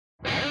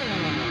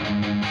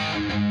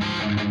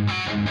All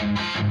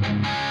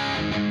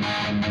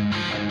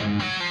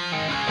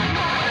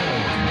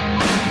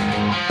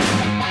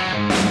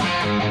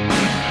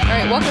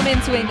right, welcome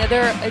into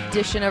another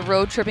edition of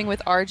Road Tripping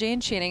with RJ and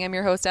Channing. I'm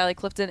your host, Allie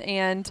Clifton,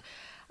 and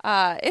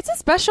it's a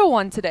special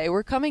one today.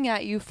 We're coming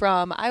at you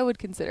from, I would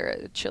consider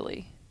it a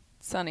chilly,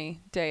 sunny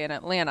day in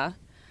Atlanta.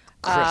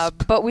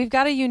 But we've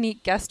got a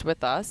unique guest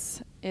with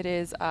us. It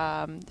is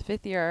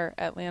fifth-year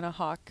Atlanta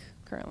Hawk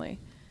currently,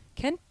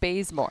 Kent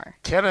Bazemore.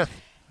 Kenneth.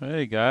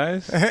 Hey,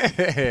 guys.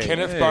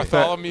 Kenneth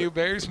Bartholomew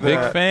Bazemore. Big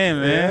fan,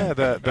 man.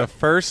 Yeah, the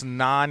first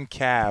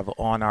non-Cav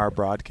on our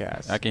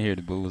broadcast. I can hear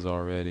the boos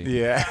already.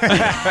 Yeah.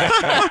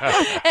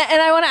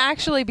 And I want to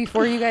actually,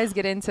 before you guys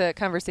get into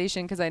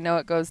conversation, because I know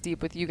it goes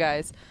deep with you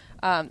guys,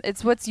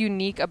 it's what's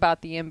unique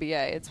about the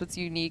NBA. It's what's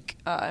unique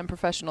in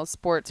professional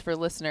sports for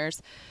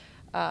listeners.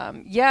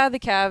 Yeah, the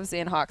Cavs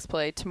and Hawks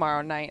play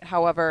tomorrow night.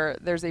 However,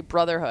 there's a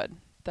brotherhood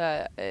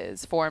that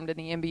is formed in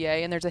the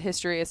NBA, and there's a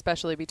history,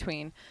 especially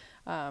between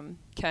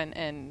Ken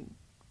and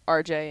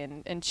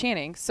RJ and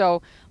Channing.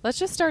 So let's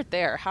just start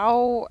there.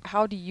 How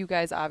do you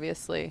guys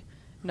obviously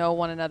know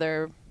one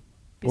another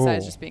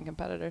besides just being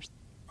competitors?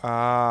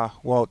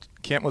 Well,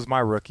 Kent was my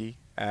rookie,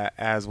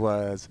 as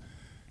was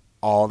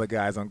all the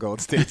guys on Golden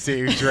State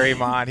team.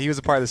 Draymond, he was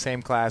a part of the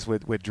same class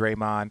with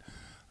Draymond.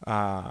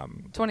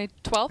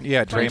 2012?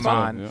 Yeah,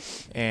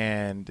 2012,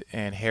 Draymond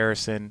and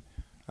Harrison.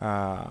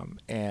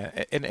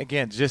 And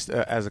again, just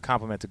as a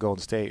compliment to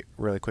Golden State,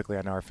 really quickly,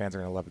 I know our fans are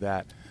going to love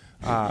that.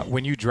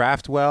 When you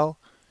draft well,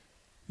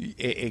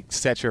 it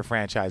sets your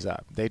franchise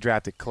up. They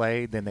drafted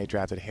Clay, then they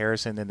drafted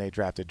Harrison, then they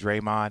drafted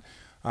Draymond.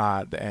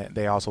 And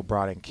they also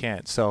brought in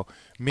Kent. So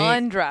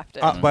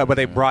Undrafted. But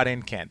they brought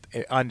in Kent,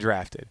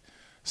 undrafted.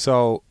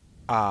 So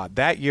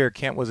that year,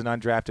 Kent was an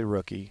undrafted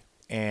rookie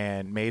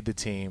and made the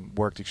team,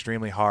 worked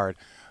extremely hard.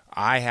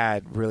 I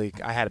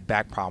had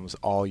back problems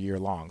all year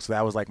long. So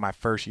that was like my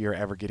first year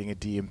ever getting a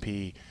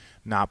DNP,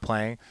 not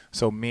playing.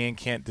 So me and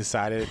Kent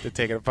decided to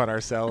take it upon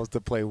ourselves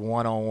to play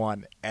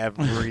one-on-one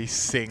every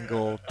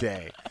single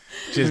day.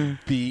 Just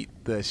beat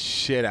the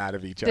shit out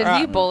of each other. Did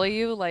he bully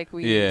you like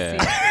we see?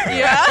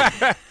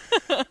 Yeah.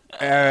 Yeah.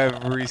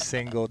 Every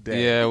single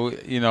day.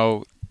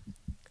 Yeah,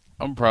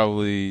 I'm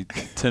probably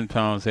 10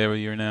 pounds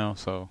heavier now,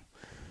 so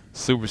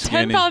super 10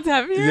 skinny. pounds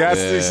heavier?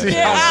 Yes.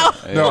 Yeah.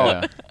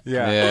 No.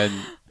 Yeah. And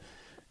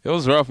it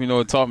was rough.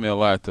 It taught me a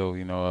lot, though.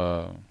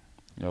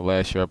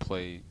 Last year I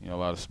played, a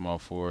lot of small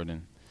forward,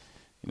 and,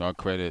 I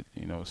credit,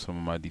 some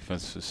of my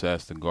defensive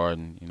success to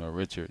Garden,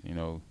 Richard,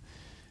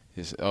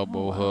 his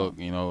elbow hook,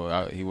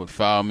 he would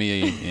foul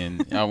me,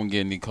 and I wouldn't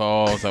get any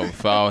calls. I would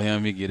foul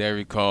him. He'd get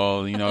every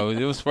call.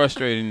 It was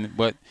frustrating,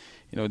 but,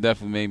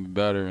 definitely made me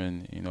better.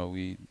 And,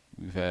 we've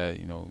had,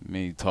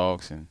 many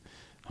talks and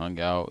hung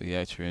out. He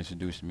actually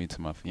introduced me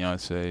to my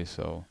fiance,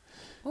 so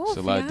it's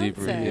a lot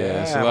deeper.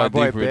 Yeah, it's a lot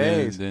deeper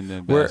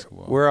than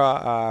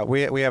basketball.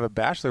 We have a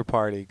bachelor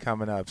party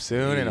coming up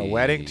soon and a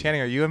wedding. Channing,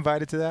 are you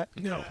invited to that?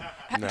 No.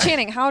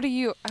 Channing, how do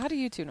you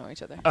two know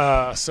each other?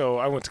 So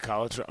I went to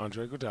college with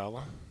Andre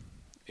Iguodala,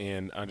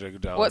 and Andre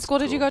Iguodala. What school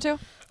did you go to?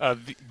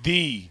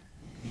 The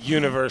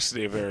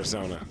University of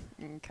Arizona.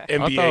 Okay. NBA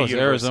I thought it was University.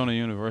 Arizona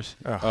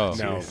University. No,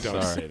 don't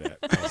sorry. say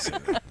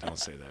that. Don't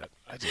say that.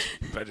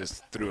 I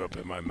just threw up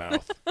in my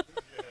mouth.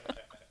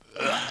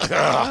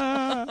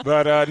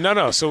 But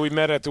no. So we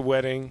met at the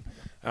wedding.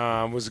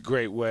 It was a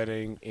great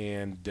wedding,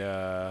 and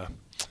I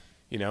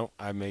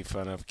made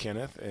fun of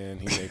Kenneth,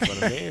 and he made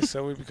fun of me,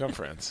 so we become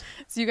friends.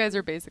 So you guys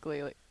are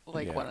basically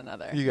like one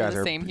another. You You're guys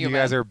the are same you human.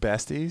 guys are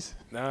besties.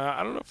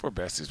 I don't know if we're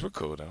besties. We're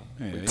cool though.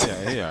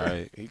 Yeah, he all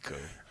right. He cool.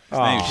 His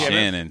name's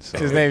Shannon. So.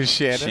 His name's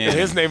Shannon.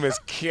 His name is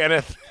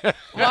Kenneth.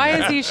 Why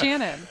is he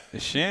Shannon?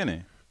 It's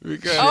Shannon.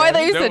 Because Oh, I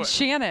thought you no said one-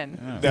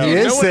 Shannon. No, He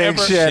is no one saying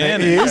ever-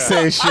 Shannon. He is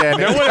saying Shannon.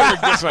 No one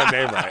ever gets my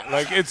name right.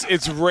 Like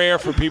it's rare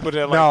for people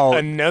to No.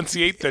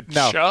 enunciate the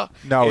No, ch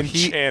no, in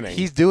Channing.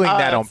 he's doing Oh,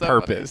 that on that's so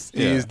funny. purpose.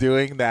 Yeah. He's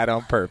doing that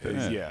on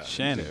purpose. yeah,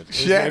 Shannon. His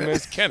Shannon. name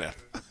is Kenneth.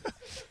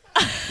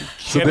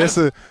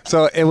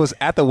 So it was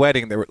at the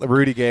wedding.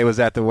 Rudy Gay was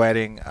at the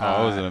wedding.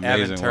 Oh, it was an Evan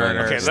amazing Turner.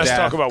 wedding. Okay, let's Steph,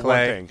 talk about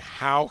Clay. one thing.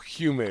 How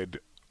humid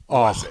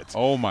was it?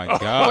 Oh, my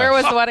God. Where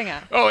was the wedding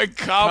at? Oh, in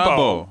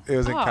Cabo. It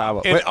was in Oh.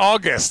 Cabo. In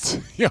August.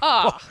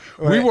 Oh.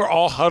 We were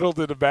all huddled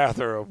in the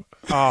bathroom.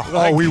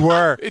 We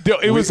were.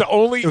 It was the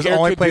only It was the air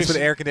only place with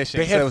condition- air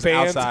conditioning. They so had it was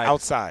fans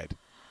outside.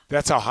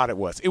 That's how hot it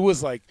was. It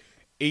was like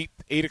 8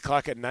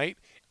 o'clock at night,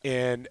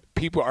 and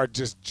people are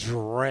just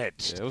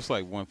drenched. Yeah, it was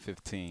like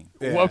 115.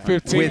 Yeah.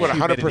 115 with With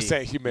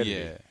 100% humidity.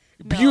 Yeah.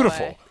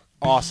 Beautiful. way.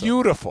 Awesome.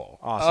 Beautiful.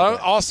 Awesome.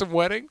 Awesome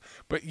wedding,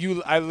 but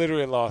I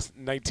literally lost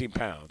 19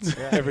 pounds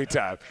every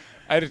time.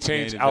 I had to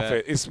change Gained it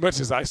outfit. As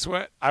much as I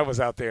sweat, I was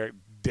out there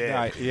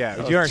dead. Yeah. I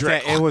You was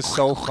understand? drenched. It was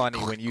so funny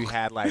when you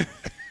had like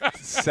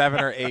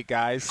 7 or 8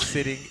 guys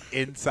sitting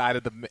inside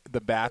of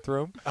the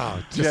bathroom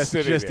Oh, just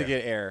sitting to there.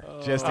 get air,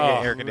 just to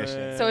get air man.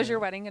 conditioning. So is your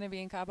wedding going to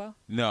be in Cabo?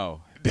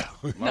 No.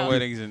 My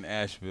wedding's in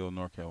Asheville,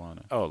 North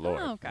Carolina. Oh, Lord.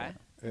 Oh, okay.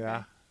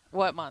 Yeah.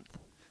 What month?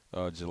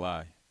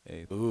 July.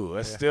 8th. Ooh,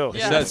 that's still.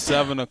 Yeah. It's at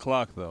 7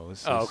 o'clock though.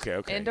 It's Oh, just-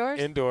 okay. Indoors?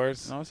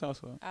 Indoors. No, it's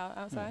outside.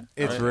 Outside.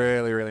 It's Right.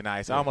 really, really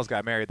nice. I almost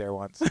got married there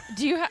once.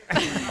 Do you?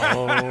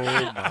 Oh,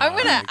 my I'm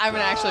gonna God.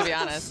 actually be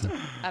honest.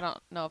 I don't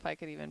know if I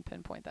could even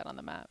pinpoint that on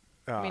the map.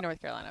 I mean,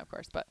 North Carolina, of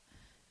course, but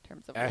in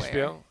terms of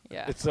Asheville. where,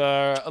 yeah. It's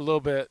a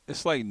little bit.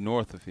 It's like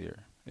north of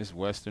here. It's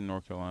western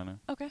North Carolina.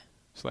 Okay.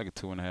 It's like a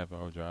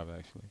 2.5-hour drive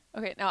actually.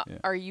 Okay. Now, Yeah.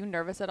 are you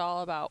nervous at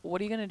all about what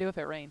are you gonna do if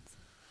it rains?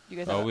 You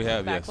guys have Oh, a we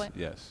have back yes, plan?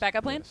 yes.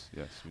 Backup plan? Yes,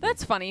 yes. we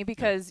That's do. funny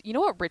because you know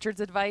what Richard's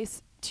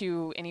advice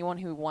to anyone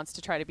who wants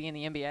to try to be in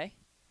the NBA?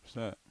 What's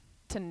that?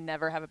 To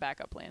never have a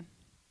backup plan.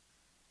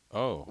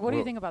 Oh. What do you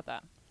well, think about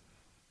that?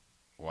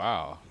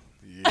 Wow.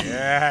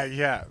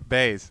 Yeah.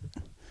 Bays,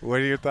 what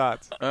are your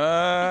thoughts?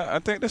 I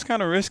think that's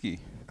kind of risky.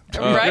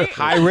 Right?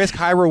 High risk,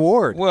 high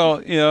reward. Well,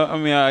 I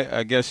mean,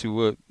 I guess you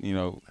would,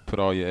 put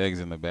all your eggs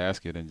in the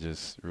basket and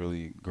just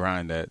really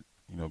grind at,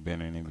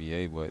 being in the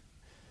NBA. But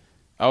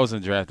I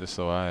wasn't drafted,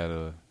 so I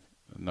had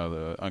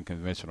another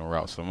unconventional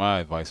route. So my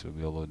advice would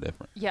be a little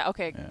different. Yeah.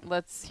 Okay. Yeah.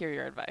 Let's hear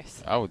your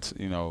advice. I would,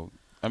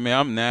 I mean,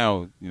 I'm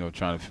now,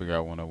 trying to figure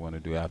out what I want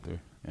to do after.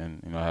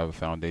 And, I have a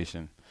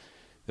foundation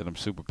that I'm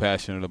super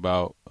passionate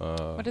about.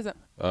 What is it?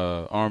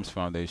 ARMS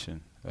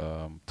Foundation,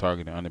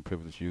 targeting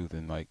underprivileged youth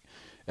and, like,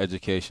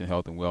 education,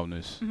 health, and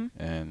wellness. Mhm.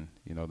 And,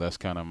 that's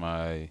kind of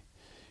my,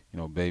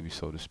 baby,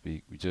 so to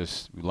speak. We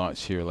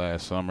launched here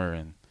last summer,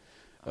 and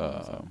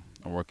Awesome.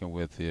 I'm working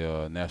with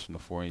the National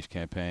 4-H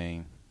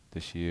campaign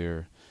this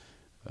year.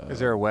 Is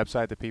there a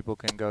website that people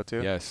can go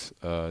to? Yes,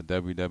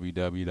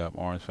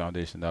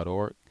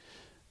 www.armsfoundation.org.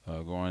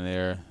 Go on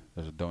there.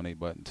 There's a donate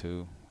button,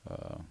 too.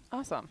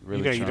 Awesome.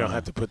 Really You trying don't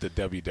have to put the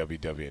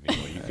www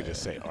anymore. You could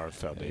just say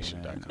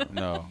armsfoundation.com.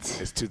 No.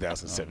 It's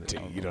 2017.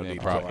 I'm You don't being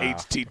need to put proper.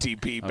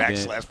 HTTP I'm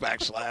being-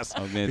 //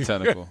 I'm being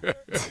technical.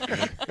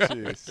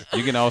 Jeez.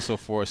 You can also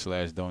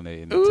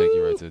 /donate and it'll take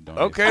you right to the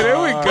donate. Okay, there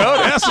we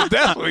go.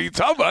 That's what you're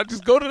talking about.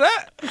 Just go to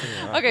that.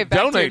 Okay. Back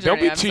Donate. To your Don't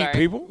be journey. I'm cheap, sorry.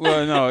 people.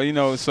 Well,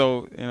 no,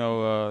 so,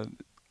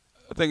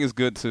 I think it's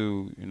good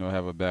to,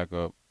 have a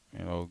backup,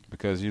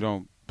 because you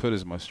don't put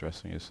as much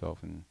stress on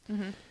yourself and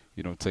Mhm.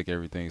 you don't take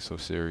everything so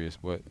serious.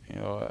 But,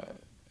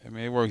 I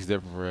mean, it works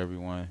different for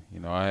everyone.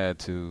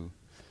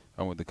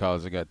 I went to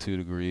college. I got 2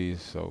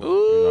 degrees. So,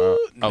 Ooh,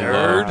 I nerd.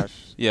 learned.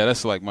 Yeah,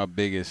 that's like my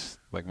biggest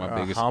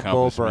biggest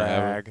humble accomplishment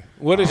ever. brag.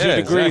 What is your Yeah,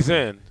 degrees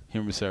exactly. in?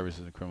 Human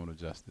services and criminal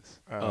justice.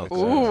 Okay.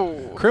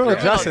 Ooh. Criminal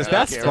Yeah, justice. okay,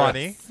 That's okay.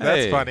 funny.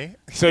 That's Hey. funny.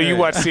 So you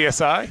watch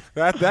CSI?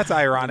 That's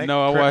ironic.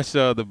 No, I watched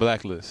The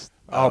Blacklist.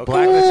 Oh, Okay.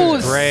 Blacklist Ooh,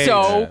 is great.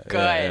 so Yeah,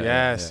 good.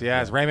 yeah.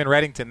 Yes. Raymond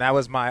Reddington. That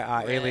was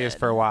my alias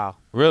for a while.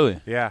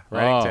 Really? Yeah,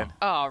 Reddington.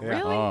 Oh, Yeah.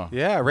 really? Oh,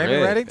 Yeah,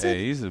 Raymond Red. Reddington.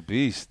 Hey, he's a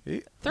beast.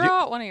 Throw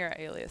out one of your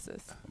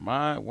aliases.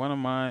 One of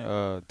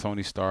mine,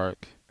 Tony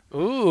Stark.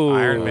 Ooh.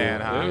 Iron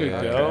Man, huh? There we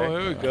Yeah, go. okay.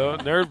 There we go.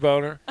 Nerd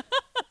boner.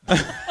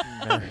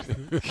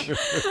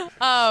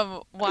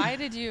 Why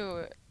did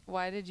you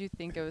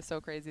think it was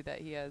so crazy that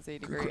he has a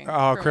degree in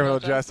Criminal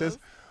justice.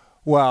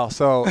 Well,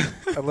 so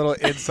a little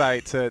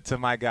insight to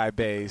my guy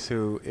Bays,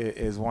 who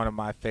is one of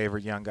my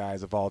favorite young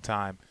guys of all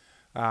time.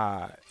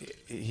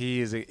 He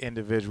is an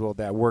individual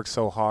that works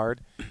so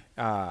hard,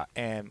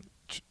 and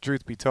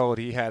truth be told,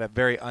 he had a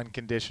very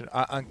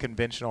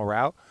unconventional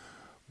route.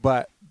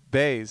 But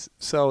Bays,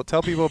 so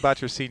tell people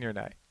about your senior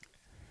night.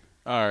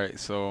 All right,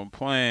 so I'm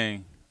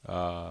playing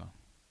Hold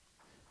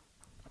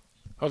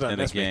on. in a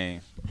That's me.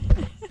 game.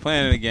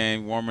 Playing in a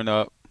game, warming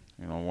up.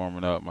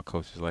 My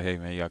coach is like, hey,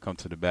 man, you got to come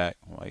to the back.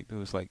 I'm like,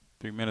 dude, it's like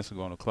 3 minutes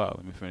ago on the clock.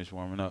 Let me finish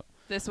warming up.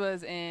 This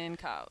was in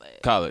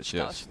college. College,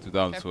 yes, College.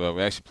 2012.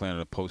 We're actually playing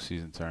in a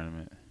postseason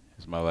tournament.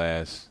 It's my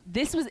last,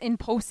 This was in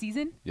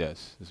postseason?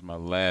 yes, it's my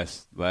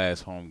last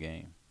home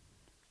game,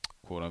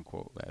 quote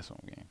unquote, last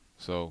home game.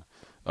 So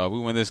we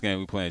win this game.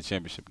 We play a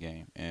championship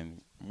game,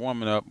 and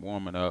warming up,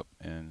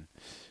 and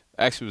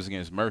actually it was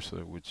against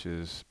Mercer, which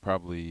is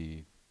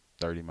probably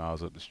 30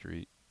 miles up the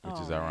street, which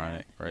is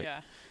ironic, right?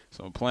 Yeah.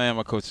 So I'm playing.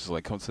 My coach is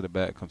like, come to the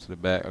back.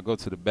 I go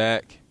to the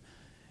back,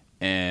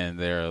 and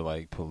there are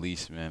like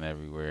policemen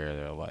everywhere.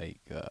 They're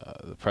like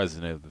the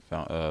president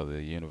of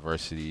the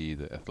university,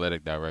 the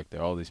athletic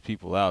director, all these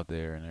people out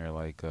there, and they're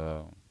like,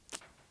 you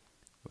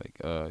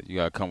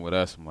gotta come with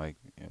us. I'm like,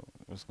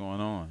 what's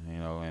going on?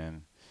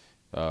 And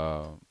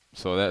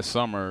so that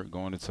summer,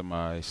 going into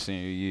my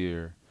senior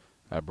year,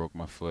 I broke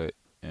my foot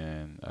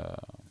and I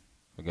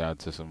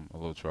got into a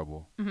little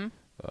trouble. Mm-hmm.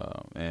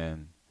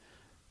 And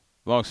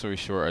long story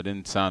short, I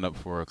didn't sign up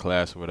for a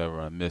class or whatever.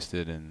 I missed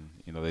it, and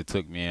they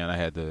took me in. I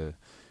had to,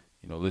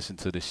 listen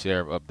to the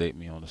sheriff update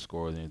me on the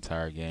score of the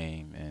entire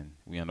game, and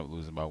we ended up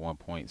losing by 1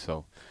 point.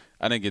 So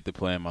I didn't get to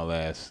play in my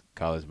last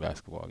college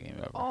basketball game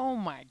ever. Oh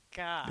my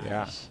gosh.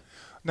 Yeah.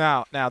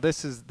 Now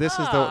this is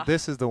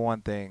the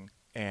one thing,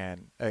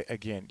 and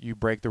again, you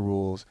break the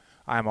rules.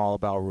 I'm all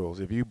about rules.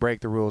 If you break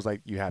the rules,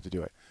 like, you have to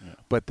do it. Yeah.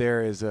 But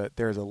there's a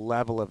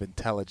level of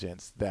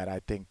intelligence that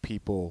I think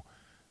people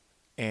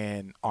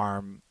in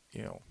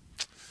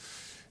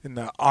in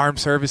the armed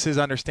services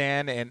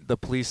understand, and the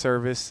police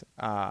service.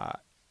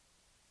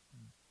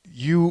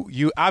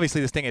 You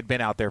obviously, this thing had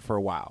been out there for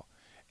a while,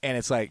 And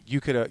it's like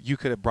you could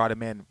have brought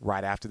him in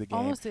right after the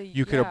game.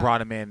 You could have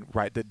brought him in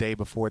right the day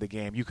before the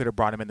game. You could have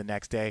brought him in the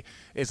next day.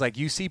 It's like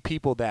you see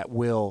people that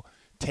will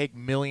take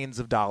millions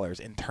of dollars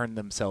and turn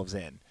themselves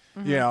in.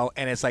 You know,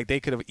 and it's like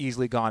they could have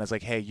easily gone. It's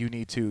like, hey, you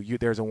need to.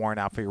 There's a warrant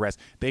out for your arrest.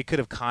 They could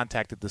have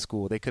contacted the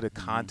school. They could have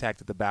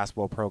contacted the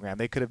basketball program.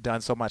 They could have done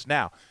so much.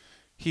 Now,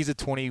 he's a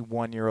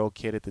 21-year-old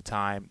kid at the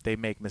time. They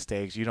make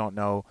mistakes. You don't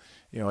know.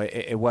 You know,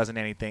 it wasn't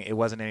anything. It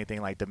wasn't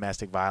anything like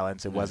domestic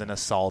violence. It wasn't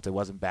assault. It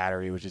wasn't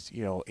battery. It was just,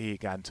 you know, he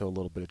got into a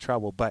little bit of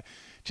trouble. But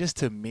just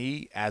to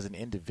me, as an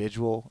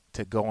individual,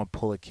 to go and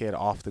pull a kid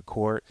off the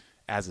court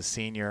as a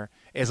senior,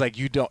 it's like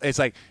it's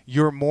like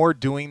you're more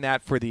doing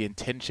that for the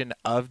intention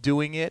of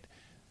doing it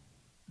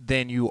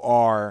than you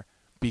are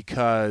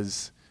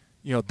because,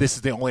 you know, this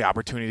is the only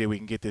opportunity that we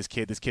can get this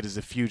kid. This kid is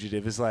a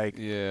fugitive. It's like,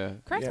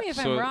 correct me if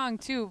I'm wrong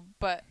too,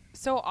 but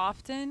so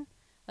often,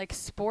 like,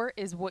 sport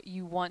is what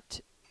you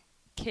want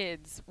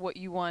kids, what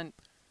you want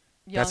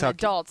young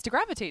adults to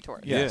gravitate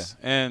toward. Yes.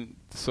 Yeah, and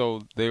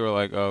so they were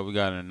like, we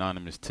got an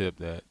anonymous tip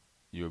that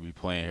you'll be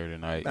playing here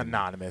tonight.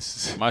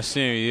 Anonymous. My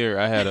senior year,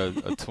 I had a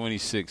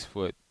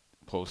 26-foot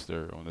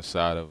poster on the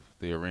side of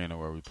the arena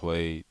where we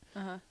played.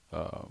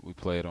 We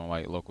played on,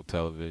 like, local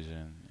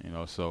television, you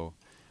know. So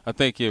I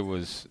think it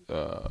was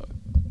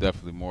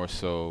definitely more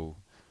so.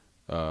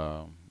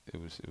 It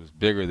was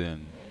bigger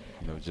than,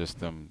 you know, just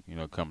them, you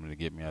know, coming to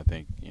get me. I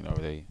think, you know,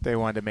 they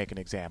wanted to make an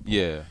example.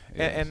 Yeah,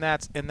 and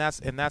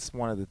that's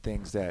one of the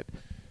things that,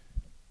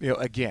 you know,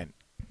 again,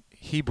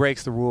 he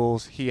breaks the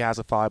rules. He has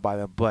to follow by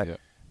them, but. Yeah.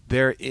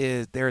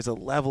 There's a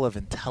level of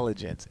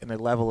intelligence and a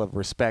level of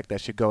respect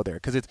that should go there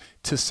because it's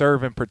to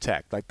serve and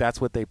protect. Like, that's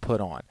what they put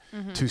on,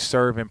 to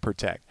serve and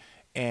protect.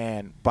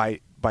 And by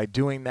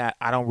doing that,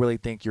 I don't really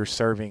think you're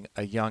serving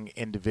a young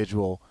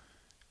individual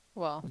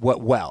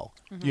well.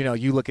 You know,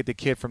 you look at the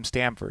kid from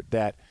Stanford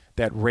that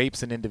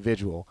rapes an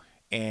individual,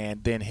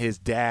 and then his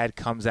dad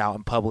comes out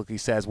and publicly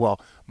says, well,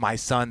 my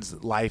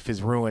son's life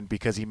is ruined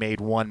because he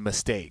made one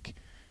mistake.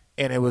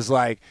 And it was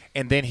like,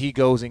 and then he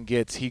goes and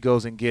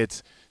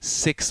gets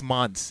 6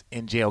 months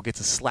in jail, gets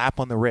a slap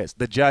on the wrist.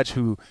 The judge,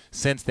 who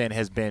since then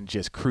has been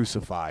just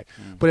crucified.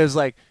 But it was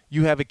like,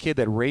 you have a kid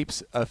that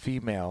rapes a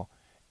female,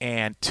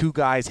 and two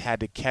guys had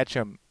to catch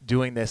him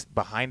doing this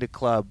behind a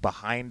club,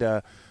 behind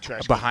a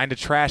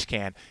trash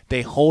can.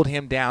 They hold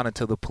him down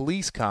until the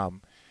police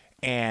come,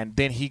 and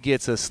then he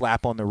gets a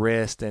slap on the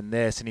wrist and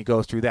this, and he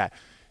goes through that.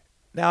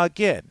 Now,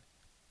 again,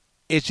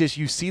 it's just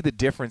you see the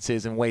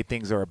differences in the way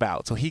things are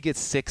about. So he gets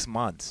 6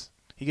 months.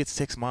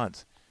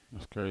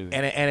 That's crazy.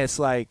 And it's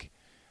like,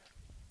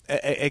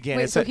 again.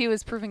 Wait, so he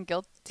was proven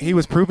guilty? He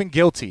was proven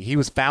guilty. He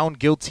was found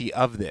guilty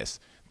of this.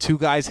 Two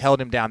guys held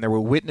him down. There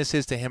were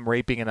witnesses to him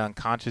raping an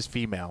unconscious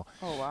female.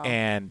 Oh, wow.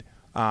 And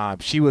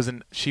she was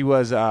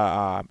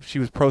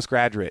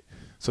postgraduate,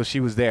 so she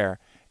was there.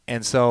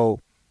 And so,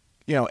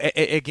 you know,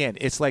 again,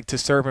 it's like to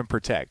serve and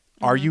protect.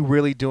 Are you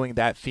really doing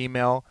that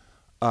female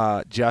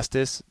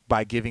justice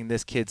by giving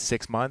this kid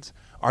 6 months?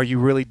 Are you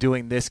really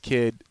doing this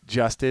kid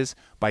justice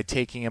by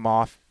taking him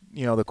off,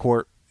 you know, the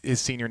court his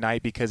senior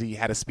night because he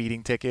had a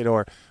speeding ticket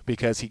or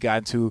because he got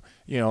into,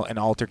 you know, an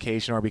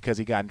altercation or because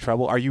he got in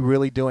trouble? Are you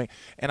really doing?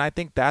 And I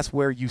think that's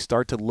where you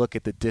start to look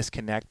at the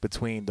disconnect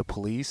between the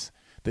police,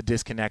 the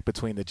disconnect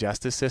between the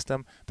justice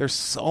system. There's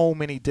so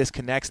many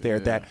disconnects there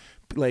that,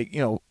 like, you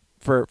know,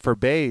 for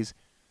Bays,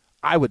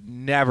 I would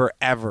never,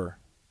 ever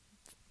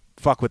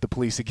fuck with the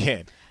police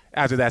again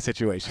after that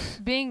situation.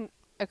 Being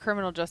a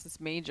criminal justice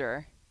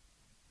major,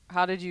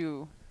 how did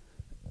you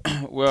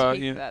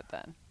take that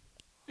then?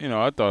 You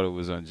know, I thought it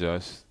was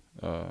unjust,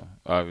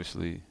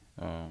 obviously,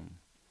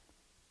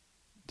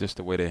 just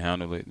the way they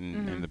handled it.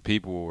 And the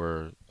people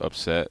were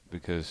upset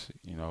because,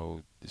 you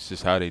know, it's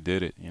just how they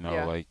did it. You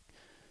know, like,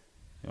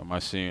 you know, my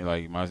senior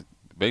night,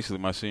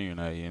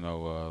 you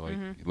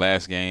know,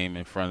 last game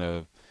in front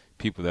of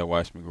people that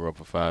watched me grow up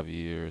for 5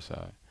 years.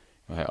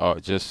 I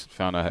had just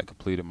found I had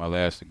completed my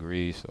last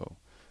degree. So,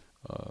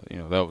 you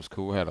know, that was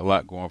cool. I had a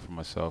lot going for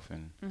myself,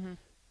 and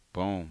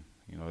boom.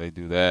 You know, they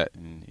do that,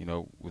 and, you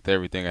know, with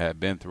everything I had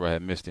been through, I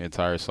had missed the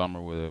entire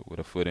summer with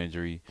a foot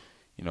injury,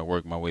 you know,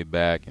 worked my way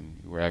back, and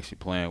we were actually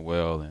playing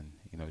well, and,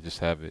 you know, just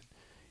have it,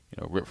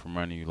 you know, ripped from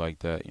under you like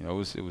that. You know,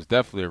 it was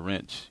definitely a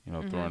wrench, you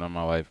know, throwing on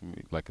my life,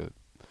 like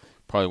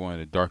probably one of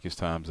the darkest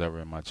times ever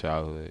in my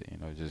childhood. You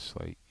know, just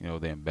like, you know,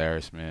 the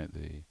embarrassment,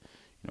 you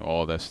know,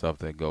 all that stuff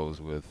that goes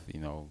with,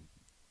 you know,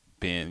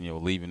 being, you know,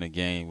 leaving the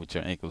game with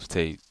your ankles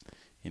taped,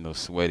 you know,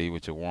 sweaty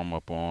with your warm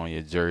up on,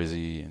 your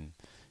jersey, and,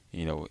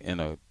 you know, in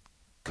a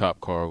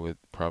cop car with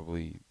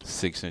probably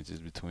 6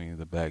 inches between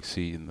the back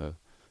seat and the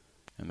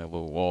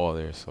little wall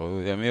there. So,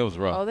 I mean, it was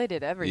rough. Oh, they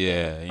did everything.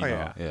 Yeah, you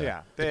know,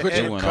 yeah. They put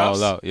you in went cuffs?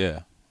 all out.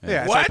 Yeah.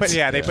 What?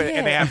 They put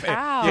and they have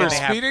For a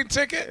speeding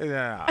ticket?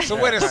 Yeah. So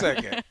wait a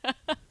second.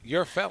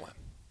 You're a felon.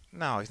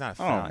 No, he's not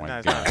a Oh, felon. my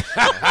No, God.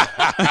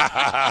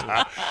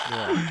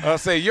 I'll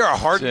say you're a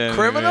hardened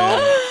criminal.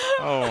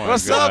 Oh my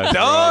What's God, up,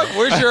 bro. dog?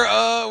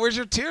 Where's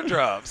your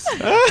teardrops?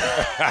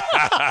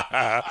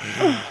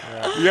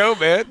 Yo,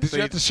 man, did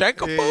you have to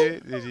shank a fool?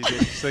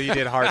 So you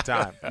did hard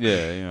time.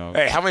 Yeah, you know.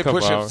 Hey, how many couple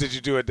push-ups hours. did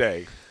you do a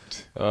day?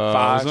 I was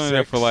 5, in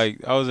there 6? for like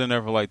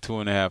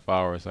 2.5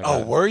 hours. I Oh,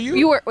 got- were you?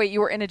 You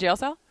were in a jail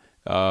cell?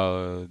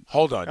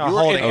 Hold on. A You were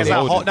holding. in It's a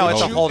not holding. no, it's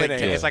a Holding holding tank.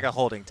 tank. Yeah. It's like a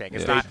holding tank.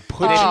 It's Yeah. not.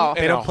 Put Oh. you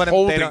They in don't a put him.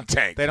 holding They don't.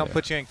 tank They don't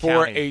put you in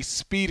for county. a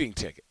speeding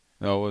ticket.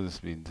 No, it wasn't a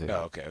speeding ticket.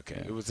 Oh, okay. Yeah.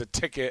 It was a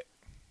ticket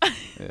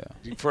Yeah,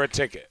 for a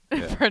ticket.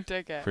 For a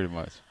ticket. pretty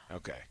much.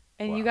 Okay.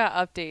 And Wow. you got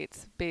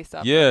updates based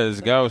off. Yeah, of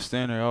this guy was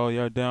standing there. Oh,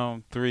 you're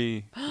down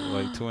 3,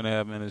 like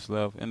 2.5 minutes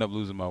left. End up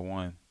losing by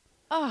 1.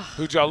 Oh,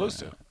 Who'd y'all lose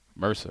to?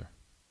 Mercer.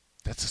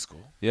 That's a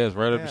school. Yeah, it's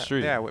right up the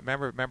street. Yeah,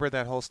 remember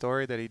that whole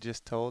story that he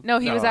just told? no,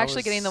 he was No, I actually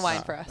was- getting the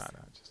wine for us. No,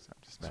 I'm just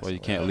That's why you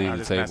messing can't with leave I'm the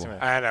just table. messing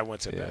with And I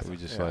went to Yeah, Bethel. we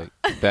just Yeah. like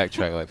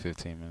backtrack like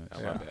 15 minutes.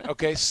 Oh, my bad.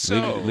 Okay, so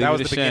Leave That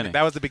was it the to beginning. Shannon.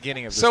 That was the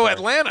beginning of the so story.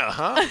 Atlanta,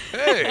 huh?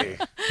 Hey,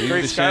 Leave it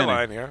great to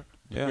skyline Shannon. here.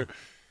 Yeah,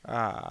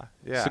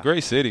 Yeah. it's a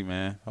great city,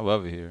 man. I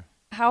love it here.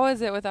 How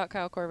is it without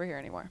Kyle Korver here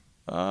anymore?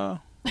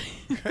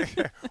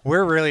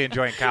 We're really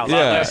enjoying Kyle's. Yeah.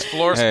 Less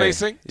floor Hey.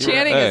 spacing.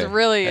 Channing Hey, is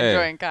really hey.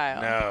 enjoying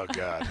Kyle. No,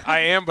 God, I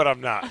am, but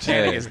I'm not.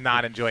 Channing Hey. is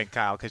not enjoying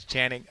Kyle because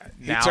Channing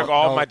He now took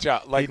all no- my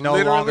job. Like he no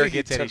literally, longer he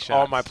gets any took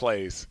all shots. my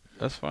plays.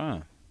 That's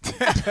fine.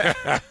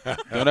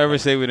 Don't ever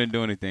say we didn't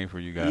do anything for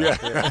you guys.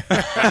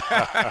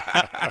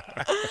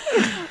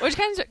 Which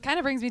kind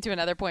of brings me to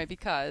another point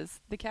because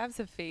the Cavs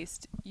have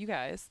faced you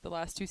guys the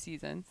last 2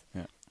 seasons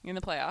Yeah. in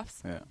the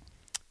playoffs.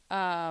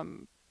 Yeah.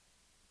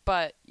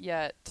 But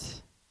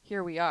yet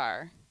here we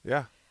are.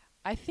 Yeah.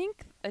 I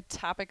think a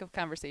topic of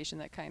conversation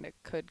that kind of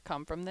could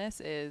come from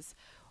this is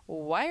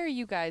why are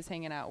you guys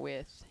hanging out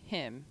with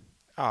him?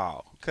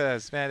 Oh,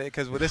 because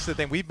this is the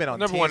thing. We've been on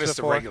Number teams one is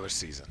the before. regular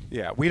season.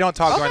 Yeah, we don't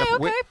talk during the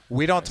Okay, okay.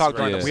 we don't talk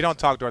during right. we don't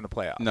talk during the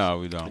playoffs. No,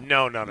 we don't.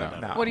 No. No.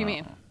 What do you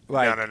mean?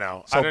 Like,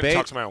 No. So I didn't Ba-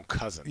 talk to my own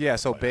cousin. Yeah,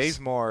 so Players.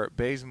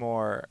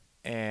 Bazemore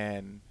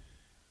and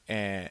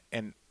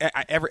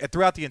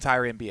throughout the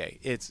entire NBA,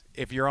 it's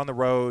if you're on the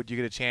road, you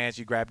get a chance,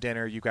 you grab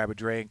dinner, you grab a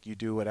drink, you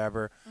do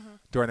whatever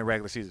during the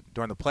regular season.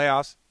 During the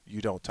playoffs,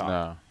 you don't talk.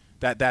 No.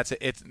 That's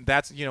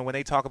when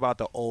they talk about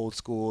the old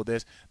school,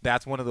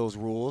 that's one of those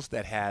rules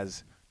that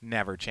has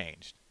never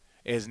changed.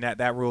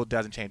 That rule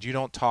doesn't change. You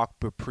don't talk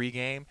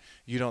pregame.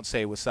 You don't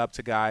say what's up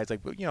to guys.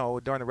 Like,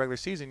 during the regular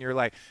season, you're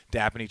like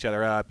dapping each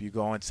other up. You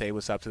go and say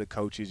what's up to the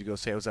coaches. You go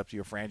say what's up to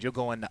your friends. You'll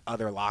go into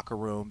other locker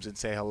rooms and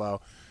say hello.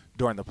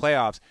 During the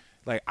playoffs,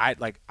 I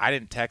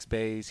didn't text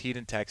Baze. He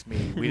didn't text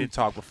me. We didn't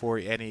talk before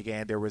any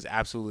game. There was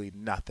absolutely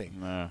nothing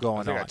Nah. I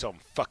going think I on. told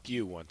him "fuck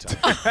you" one time,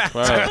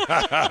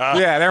 Right.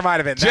 Yeah, there might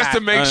have been just that.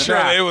 to make sure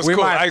that it was We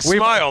cool. might- I we-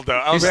 smiled though.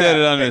 I He was said it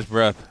like, under his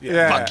breath.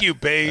 Yeah. "Fuck you,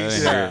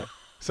 Baze." Yeah.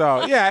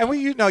 So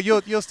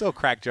and you'll still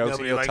crack jokes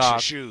Nobody and you'll likes talk. your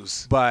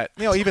shoes. But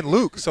even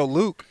Luke. So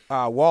Luke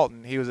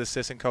Walton, he was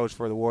assistant coach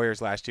for the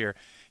Warriors last year.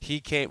 He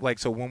came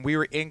so when we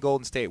were in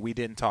Golden State, we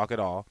didn't talk at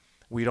all.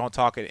 We don't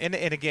talk it. And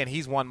again,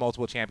 he's won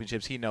multiple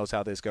championships. He knows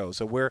how this goes.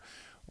 So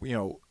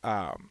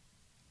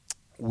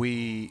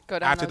we Go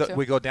down 0-2.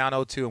 we go down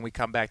 0-2 and we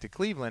come back to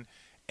Cleveland,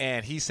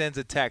 and he sends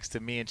a text to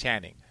me and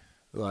Channing.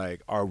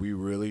 Like, are we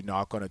really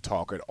not going to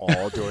talk at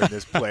all during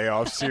this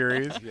playoff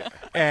series?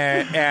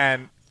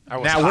 And I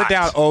was now we're hot.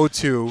 down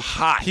 0-2.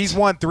 Hot. He's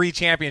won 3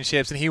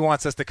 championships, and he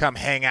wants us to come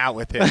hang out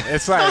with him.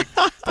 It's like,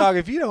 dog,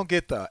 if you don't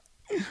get the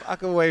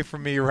fuck away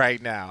from me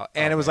right now.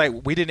 And it was like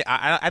we didn't.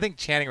 I think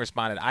Channing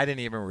responded. I didn't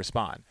even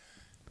respond.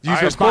 You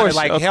Of responded course-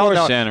 like of hell course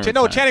no. Channing No,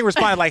 responded. Channing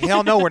responded like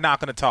hell no. We're not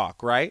going to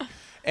talk, right?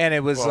 And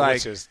it was Well, like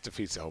which just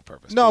defeats the whole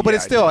purpose. No, but yeah,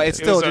 it's still- I did. it's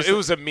still it was, just- it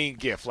was a mean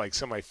gift, like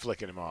somebody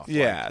flicking him off.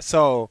 yeah. Like,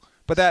 So,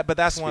 but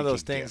that's one of those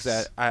Speaking things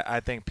gifts. that I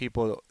think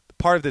people.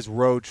 Part of this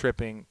road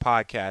tripping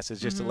podcast is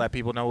just to let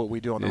people know what we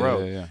do on the Yeah,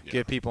 road, yeah.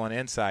 give people an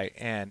insight,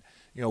 and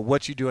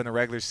what you do in the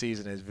regular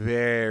season is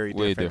very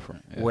Way different,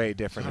 different, yeah. way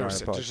different. during the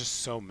 100%. post. There's just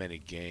so many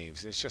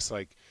games. It's just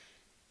like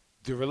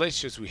the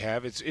relationships we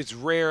have. It's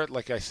rare.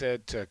 Like I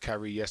said to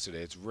Kyrie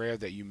yesterday, it's rare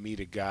that you meet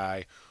a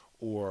guy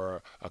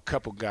or a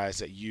couple guys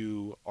that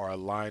you are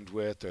aligned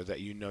with or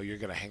that you're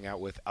going to hang out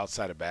with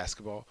outside of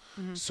basketball.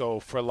 So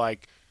for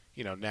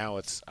now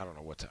it's, I don't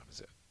know, what time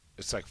is it?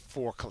 It's like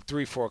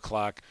 3, 4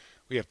 o'clock.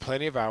 We have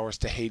plenty of hours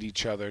to hate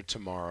each other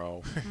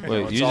tomorrow.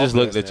 Wait, it's you all just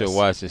looked at business. your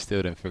watch and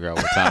still didn't figure out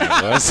what time it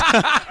was.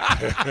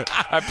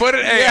 I put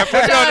it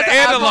on the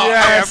analog.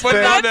 Yes, I put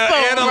it on the that's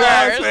the analog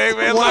worst. thing,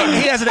 man. Well, Look,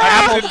 he has an I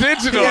Apple. need the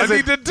digital. He has I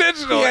need the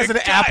digital. He has an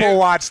Like, Apple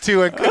Watch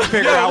too, and couldn't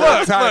figure out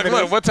what time it is.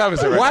 Look, what time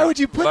is it right Why now? would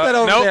you put that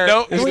over nope, there?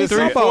 Nope, It's it's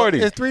 3:40.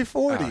 It's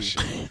 3:40. Oh,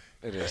 shit.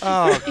 It is.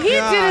 Oh, He did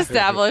God.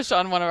 establish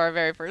on one of our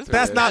very first.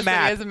 That's not podcasts that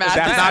math. he is a math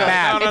That's not teacher.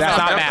 math. It's That's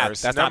not numbers.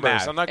 math. That's not numbers.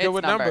 math. I'm not good It's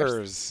with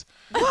numbers.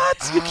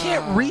 What? You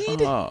can't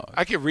read? Oh,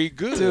 I can read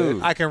good.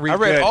 Dude. I can read I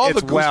read good. all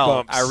It's the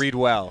well. Goosebumps. I read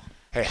well.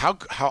 Hey, how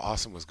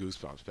awesome was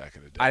Goosebumps back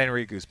in the day? I didn't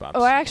read Goosebumps.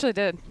 Oh, I actually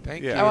did.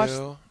 Thank Yeah. you. I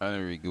watched- I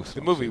didn't read Goosebumps.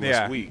 The movie was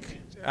Yeah.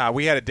 weak.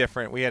 We had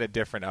a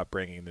different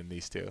upbringing than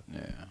these two.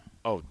 Yeah.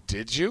 Oh,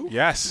 did you?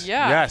 Yes.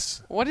 Yeah.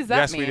 Yes. What does that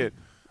yes, mean? we did.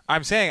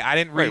 I'm saying I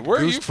didn't Wait, read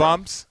where are you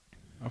from? Goosebumps.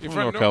 I'm You're from from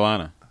North North-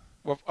 Carolina.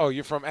 Well, oh,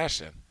 you're from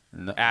Ashton.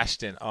 No,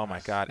 Ashton. Oh my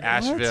God,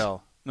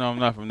 Asheville. no, I'm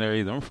not from there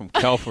either. I'm from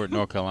Kelford,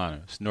 North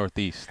Carolina. It's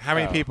northeast. How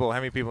many people? How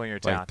many people in your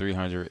town? Like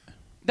 300.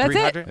 That's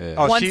it. 300? Yeah.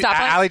 Oh, One stoplight?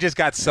 Allie just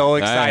got so I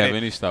didn't have excited.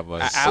 any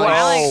stoplights.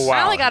 Allie-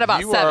 I only got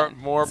about you 7. Are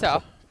more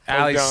so.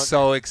 Allie's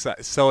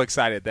don't. so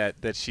excited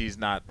that she's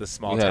not the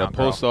small We had town a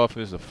girl. post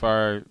office, a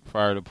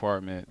fire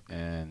department,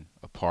 and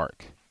a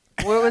park.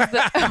 What was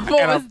the And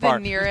what a was the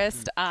park.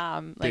 nearest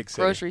Big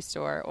city. grocery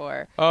store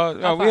or No,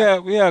 How we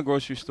far? had a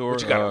grocery store.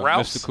 What you got,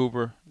 Ralph's? Mr.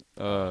 Cooper.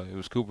 It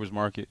was Cooper's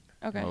Market.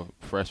 okay? You know,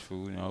 fresh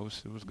food. You know, it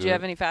was good. Do you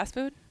have any fast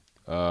food?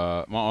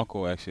 My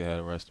uncle actually had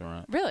a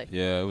restaurant. Really?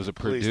 Yeah, it was a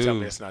Please Purdue. tell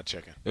me it's not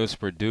chicken. It was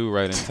Purdue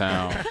right in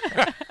town.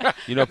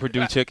 You know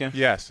Purdue Chicken?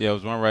 Yes. Yeah, it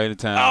was one right in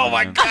town. Oh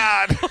my and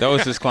God! That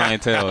was his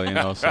clientele, you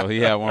know. So he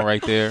had one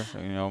right there.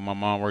 You know, my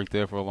mom worked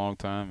there for a long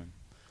time.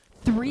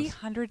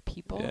 300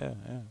 people. And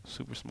yeah,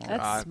 super small.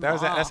 That's That's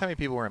small. how many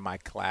people were in my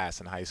class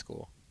in high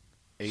school.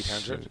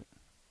 800.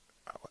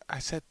 I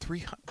said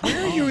 300.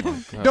 Where are you?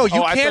 God. No,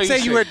 you Oh, I can't thought say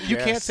you you were. said You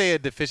can't yes. say a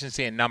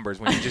deficiency in numbers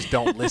when you just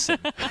don't listen.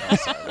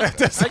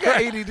 I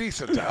got ADD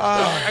sometimes.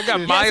 I got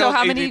Yeah, mild so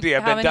how many- ADD.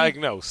 I've how been many-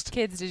 diagnosed.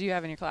 Kids did you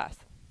have in your class?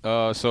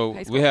 So High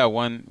we school?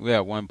 had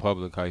one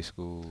public high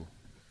school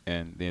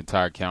in the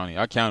entire county.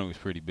 Our county was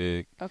pretty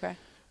big. Okay.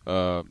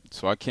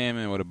 So I came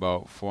in with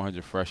about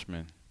 400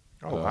 freshmen.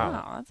 Oh Uh,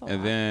 Wow, that's a lot.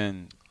 And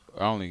then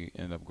I only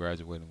ended up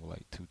graduating with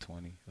like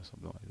 220 or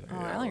something like that. Oh,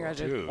 I only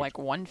graduated dude. like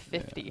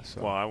 150. Yeah,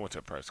 so Well, I went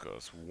to private school.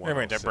 It's I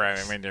went to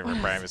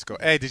 106. private school.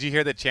 Hey, did you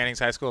hear that Channing's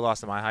high school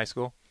lost to my high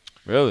school?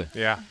 really?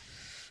 Yeah.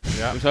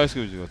 Yeah. Which high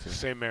school did you go to?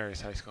 St.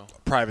 Mary's High School.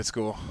 Private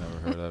school. Never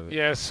heard of it.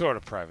 Yeah, it's sort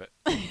of private.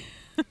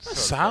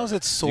 So how is it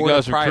You sort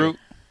guys of private? recruit?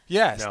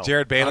 Yes. No.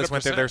 Jared Bayless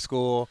went to 100%. their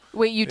school.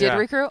 Wait, you did Yeah.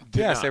 recruit? Did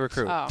Yes, not. they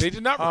recruit. Oh. They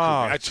did not recruit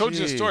Oh, me. I told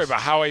you the story jeez.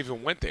 about how I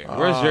even went there.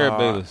 Where's Jared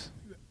Bayless?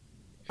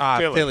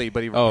 Philly,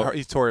 but Oh.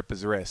 he tore up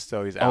his wrist,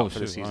 so he's out for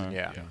the shoot, season. alright.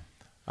 Yeah.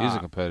 He's Uh, a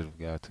competitive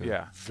guy too.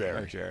 Yeah.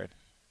 Very. Like Jared.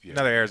 Yeah.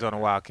 Another Arizona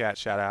Wildcat.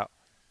 Shout out.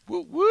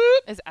 Whoop,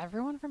 whoop. Is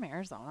everyone from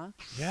Arizona?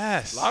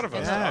 Yes. A lot of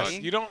us. Yes. are.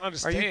 You don't Are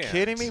understand. you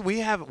kidding me?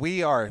 We are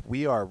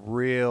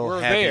real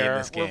We're heavy there. in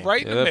this game. We're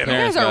right in Yeah, the their middle.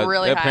 parents You guys are got,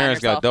 really their high on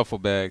parents got yourself. duffel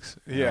bags.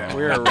 Yeah, you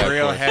we're know, real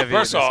backwards. heavy.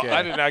 First in of this all, game.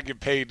 I did not get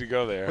paid to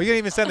go there. We didn't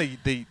even send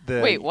the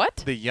Wait, what?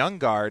 The young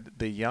guard.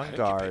 The I young didn't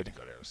get paid guard. to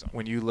go there or something.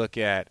 When you look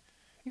at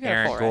You got a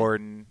Aaron full ride.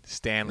 Gordon,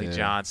 Stanley Yeah.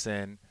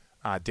 Johnson,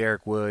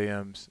 Derek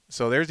Williams.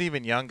 So there's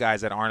even young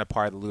guys that aren't a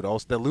part of the Lute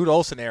Olson. The Lute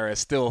Olson era is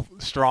still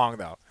strong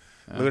though.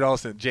 Yeah. Lute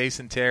Olson,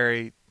 Jason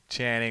Terry,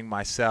 Channing,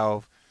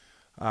 myself.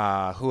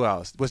 Who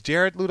else? Was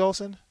Jared Lute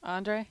Olson?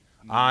 Andre?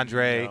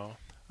 Andre.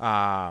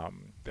 No,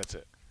 that's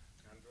it.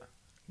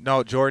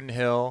 No, Jordan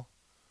Hill.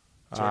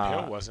 Jordan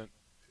Hill wasn't.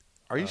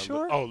 Are you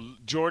sure? Oh,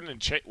 Jordan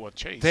and Chase. Well,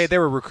 Chase. They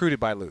were recruited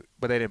by Lute,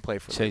 but they didn't play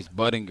for Chase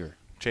Budinger.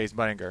 Chase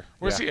Budinger.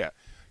 Where's Yeah. he at?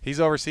 He's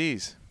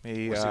overseas.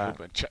 He Where's he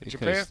hooping? He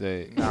Japan? couldn't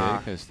stay. Nah. Yeah,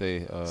 he couldn't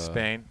stay.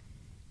 Spain.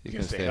 He He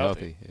couldn't stay stay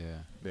healthy. healthy.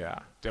 Yeah, Yeah.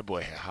 That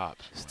boy had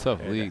hops. it's a tough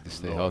Yeah, league to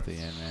stay Lord. healthy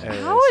in, man.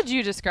 It How is. would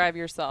you describe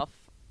yourself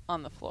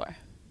on the floor?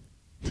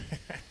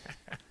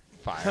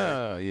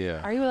 Fire.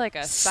 Yeah. Are you like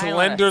a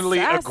silent Slenderly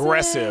assassin?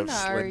 aggressive.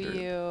 Are Slender.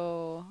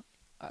 you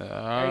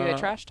a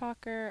trash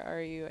talker?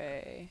 Are you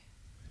a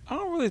I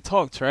don't really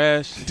talk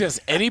trash. Does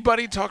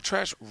anybody talk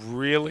trash?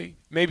 Really?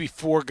 Maybe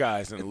 4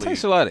 guys in the It league.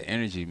 takes a lot of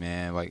energy,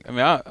 man. Like, I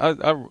mean,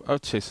 I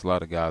chase a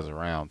lot of guys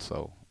around,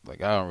 so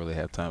like I don't really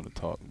have time to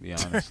talk. To be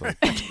honest, like,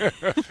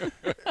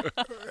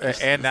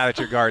 And now that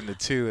you're guarding the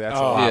 2, that's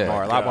Oh, a lot yeah.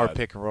 more. A lot more God.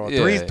 pick and roll.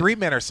 Yeah. Three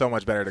men are so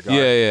much better to guard.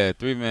 yeah,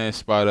 3-man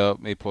spot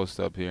up. They post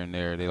up here and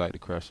there. They like to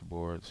crush the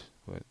boards,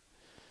 but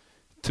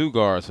 2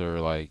 guards are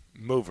like,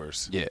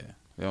 Movers. yeah,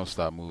 they don't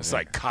stop moving. It's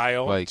like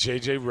Kyle, Like,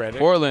 J.J. Redick,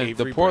 Portland,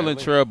 Avery the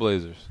Portland Bradley.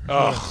 Trailblazers.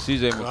 Oh,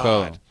 C.J. God.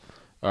 McCollum.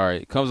 All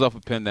right, comes off a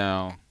pin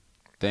down.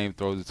 Dame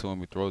throws it to him.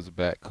 He throws it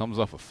back. Comes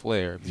off a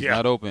flare. If he's Yeah.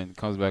 not open,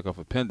 comes back off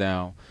a pin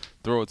down.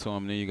 Throw it to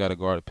him. Then you got to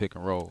guard a pick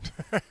and roll.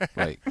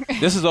 Like,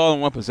 this is all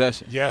in one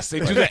possession. Yes, they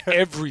do that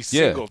every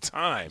single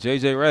time.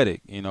 J.J.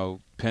 Redick,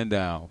 pin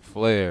down,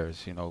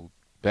 flares,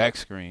 back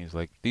screens.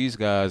 Like, these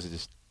guys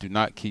just do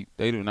not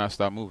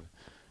stop moving.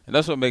 And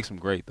that's what makes them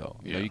great, though.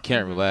 Yeah. You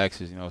can't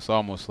relax. It's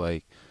almost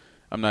like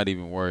I'm not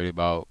even worried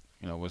about,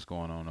 what's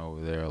going on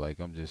over there. Like,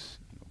 I'm just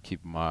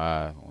keeping my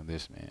eye on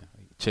this man,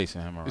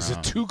 chasing him around. Is a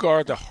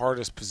 2-guard the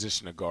hardest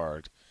position to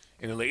guard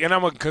in the league? And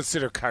I'm going to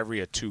consider Kyrie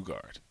a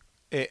 2-guard.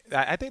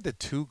 I think the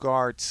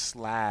 2-guard /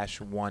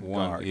 1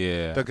 guard.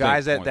 Yeah. The I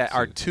guys think that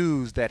are 1,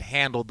 2s that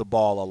handle the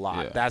ball a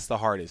lot. Yeah. That's the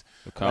hardest.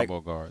 the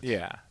combo guards.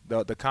 Yeah.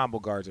 The combo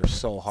guards are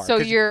so hard. so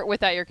 'Cause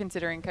you're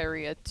considering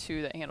Kyrie a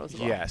 2 that handles the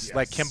ball? Yes, Yes.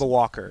 like Kemba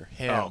Walker,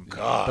 him. Oh,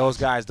 God. Those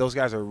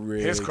guys are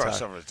really His tough.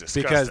 crossover is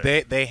disgusting. Because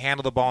they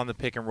handle the ball in the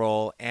pick and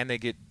roll, and they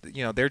get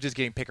they're just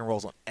getting pick and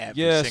rolls on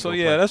every Yeah, single so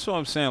play. that's what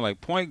I'm saying. Like,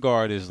 point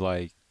guard is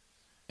like,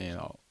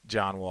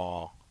 John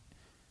Wall.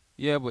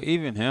 yeah, but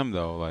even him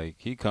though, like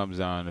he comes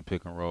down in the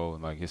pick and roll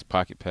and like his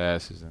pocket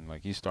passes and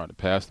like he's starting to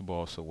pass the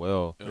ball so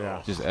well.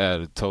 Yeah. Just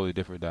add a totally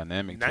different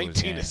dynamic to his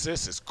 19 game.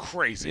 assists is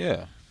crazy.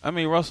 Yeah, I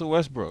mean, Russell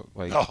Westbrook.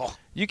 Like, Oh,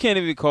 you can't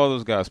even call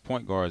those guys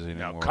point guards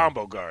anymore. no,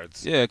 combo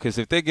guards. Yeah, because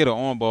if they get an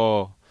on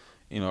ball,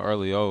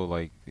 early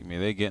like, I mean,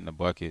 they get in the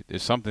bucket.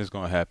 If something's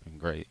going to happen,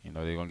 great. They're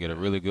going to get a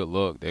really good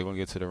look. They're going to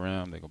get to the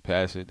rim. They're going to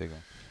pass it. They're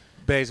going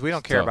Bays, we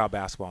don't care tough. about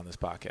basketball on this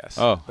podcast.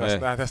 Oh, that's hey,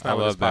 not I what this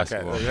love podcast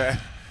basketball. is.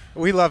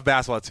 We love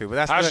basketball too, but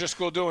that's How's not- your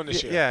school doing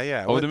this year?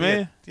 Yeah. Oh, What- the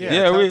man? Yeah,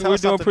 tell we're us doing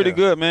something pretty new.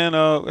 good, man.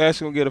 Actually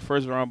going to get a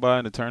first round bye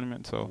in the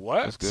tournament, so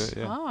What? that's good.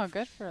 Yeah. Oh,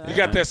 good for that. You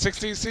got that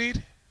 16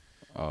 seed?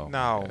 Oh,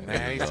 No, my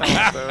man. He's God.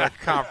 talking about the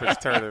conference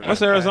tournament.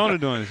 What's Arizona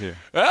doing this year?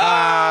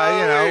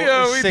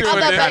 Yeah, we sixth How'd doing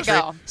that it. bet country.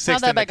 go? How'd Sixth that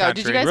in the bet go? Did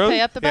you country. guys Really?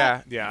 pay up the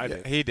bet? Yeah, I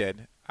did. He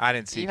did. I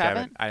didn't see You Kevin.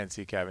 haven't? I didn't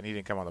see Kevin. He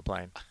didn't come on the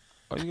plane.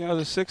 Oh, you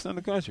guys are sixth in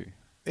the country.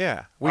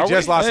 Yeah, we Are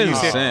just we? lost to That is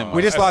UCLA. insane,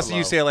 We just man. lost to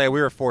That's low. UCLA.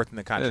 We were fourth in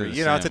the country. That is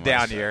It's a insane, down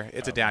Marcel. year.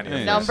 It's a down year.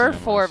 Yeah. Number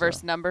Same 4 myself.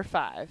 versus number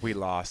 5. We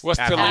lost. What's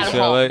At the home. least-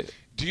 UCLA.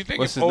 Do you think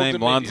What's if his Old name?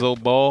 Dominion- Lonzo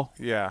Ball.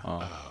 Yeah, Oh,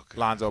 okay.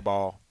 Lonzo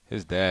Ball.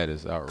 his dad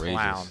is outrageous.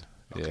 Clown.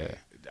 Yeah.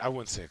 I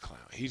wouldn't say a clown.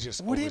 He's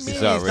just What do you mean? He's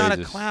He's not a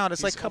outrageous. clown.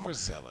 It's He's like come on.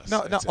 overzealous.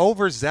 No, That's it.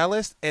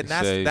 overzealous, and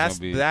They say he's that gonna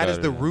be is better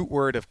the than root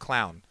word of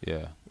clown.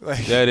 Yeah.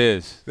 Like, That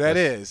is. that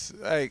That's- is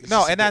like It's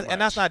no, just a and bit that's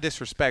much. not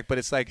disrespect, but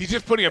it's like He's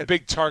just putting a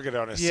big target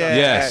on his yeah, son.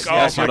 Yes, oh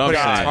that's my what I'm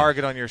putting a saying.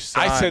 target on your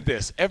son. I said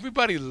this.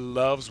 Everybody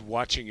loves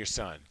watching your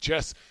son.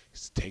 Just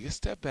take a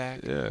step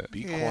back, Yeah. be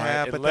Yeah,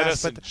 quiet, but and let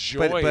that's- us but-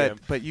 enjoy but- him.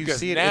 but you because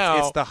see it, now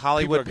it's the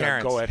Hollywood people are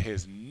gonna parents. go at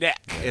his neck.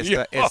 It's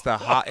Yo. the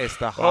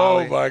Oh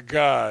Holly. my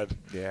God!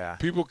 Yeah.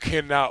 People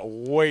cannot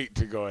wait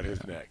to go at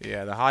his neck.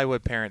 Yeah, the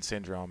Hollywood parent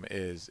syndrome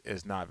is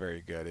not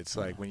very good. It's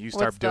like when you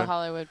start What's the doing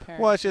Hollywood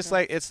parent? well, it's just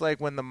syndrome? like it's like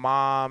when the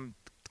mom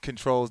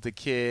controls the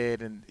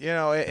kid, and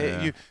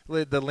Yeah.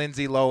 the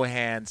Lindsay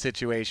Lohan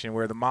situation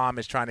where the mom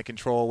is trying to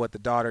control what the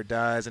daughter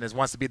does and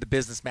wants to be the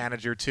business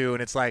manager too,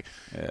 and it's like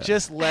Yeah.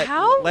 just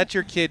How? let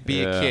your kid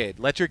be a Yeah. kid.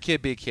 Let your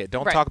kid be a kid.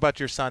 Don't Right. talk about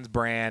your son's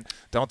brand.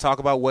 Don't talk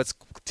about what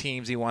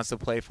teams he wants to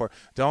play for.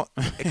 Don't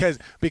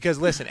because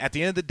listen, at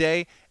the end of the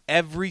day,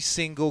 every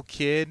single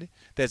kid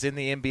that's in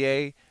the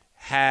NBA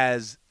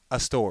has a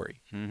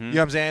story. You know what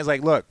I'm saying? It's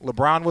like, look,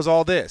 LeBron was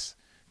all this.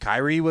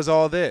 Kyrie was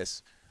all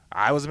this.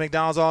 I was a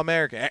McDonald's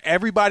All-American.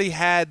 Everybody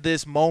had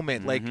this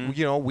moment. Like,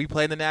 we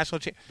played in the national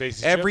championship.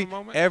 Basis, did you have a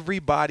moment?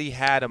 Everybody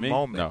had a Me?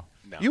 moment. No.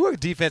 No. You were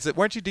defensive.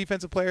 Weren't you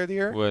defensive player of the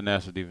year? Well,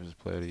 National Defensive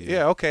Player of the Year.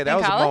 Yeah, okay. That In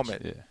was college? a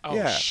moment. Yeah. Oh,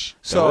 Yeah. shh.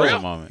 So, That was a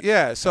moment.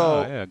 yeah, so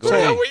Oh, yeah, go Where the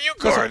ahead. hell were you,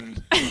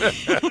 Gordon?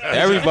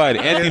 Everybody.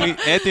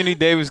 Anthony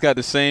Davis got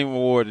the same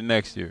award the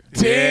next year.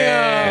 Damn.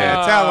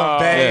 yeah, tell him,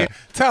 babe. Yeah.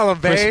 Tell him,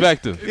 babe.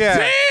 Perspective. Yeah.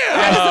 Damn.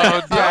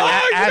 Yeah, dog. You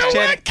know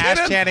what, ask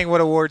kiddo? Channing what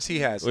awards he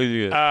has. What did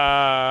you get?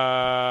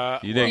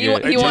 You You didn't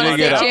didn't get- he you won a didn't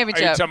get state a-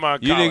 championship. Are you talking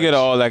about You didn't get an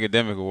college?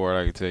 all-academic award,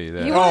 I can tell you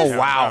that. You Oh, won a-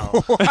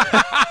 wow.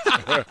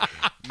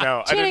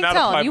 No, I did Channing, not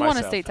tell apply him you won a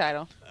myself. state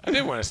title. I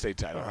did win a state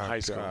title in Oh, high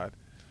school. God.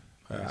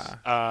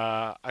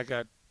 I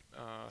got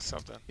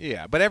something.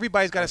 Yeah, but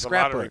everybody's got a It's a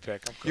lottery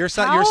scrapbook. pick. I'm cool. Your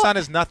How- son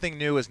is nothing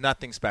new, is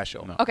nothing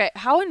special. No. Okay,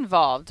 how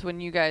involved when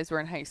you guys were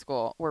in high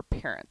school were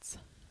parents?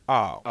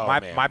 Oh, Oh, my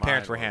man,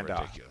 parents mine were hands were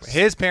off. ridiculous.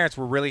 His parents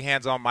were really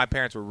hands on. My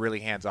parents were really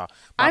hands off.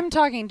 I'm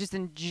talking just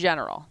in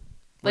general.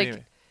 What do you Like,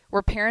 mean?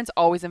 were parents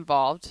always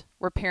involved?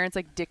 Were parents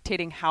like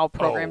dictating how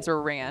programs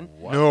were ran?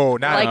 No,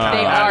 not Like in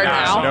they college.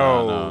 are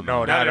now?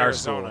 No, not at our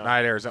school. Arizona. Not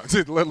at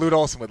Arizona. Lute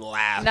Olson would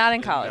laugh. Not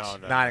in college. No,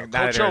 no, Not no. in-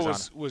 not at Coach O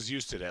Arizona. was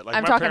used to that. Like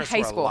I'm my talking parents high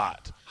were school. A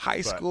lot. High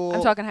But- school.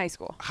 I'm talking high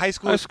school. High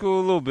school. High school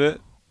a little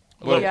bit.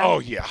 Look, Yeah. Oh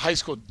yeah, high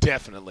school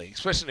definitely,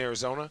 especially in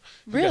Arizona.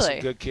 You got some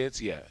Really? good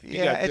kids. Yeah. You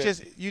Yeah, got it's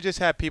good- just you just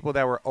had people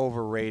that were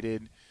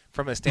overrated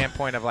from a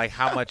standpoint of like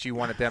how much you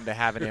wanted them to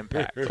have an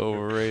impact.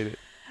 Overrated.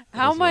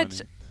 How That's much?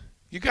 funny.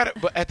 You got it.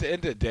 But at the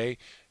end of the day,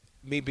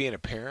 me being a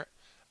parent,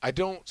 I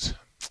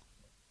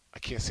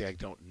can't say I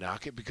don't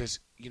knock it because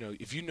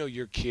if you know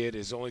your kid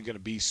is only going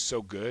to be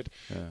so good,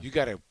 Yeah. you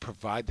got to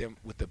provide them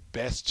with the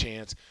best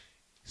chance.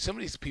 Some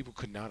of these people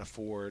could not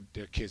afford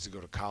their kids to go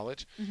to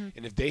college,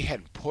 and if they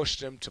hadn't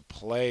pushed them to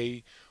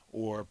play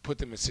or put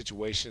them in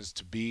situations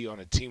to be on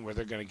a team where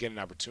they're going to get an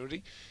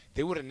opportunity,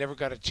 they would have never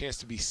got a chance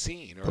to be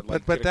seen or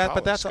But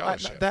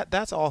that's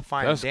that's all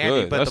fine That's and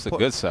dandy. good. But That's the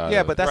good side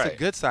Yeah, of but it. that's the Right.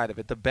 good side of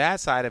it. The bad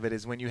side of it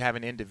is when you have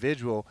an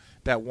individual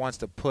that wants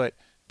to put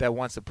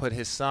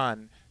his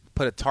son.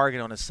 Put a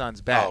target on his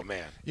son's back. Oh,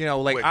 man.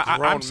 Like With I'm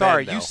grown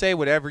sorry. men, You though. say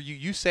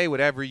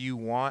whatever you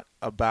want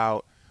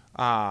about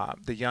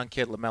the young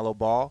kid LaMelo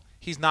Ball.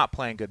 He's not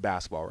playing good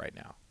basketball right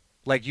now.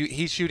 Like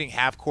he's shooting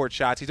half court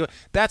shots. He's doing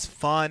that's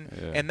fun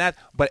Yeah. and that.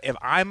 But if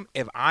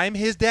I'm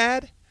his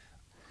dad.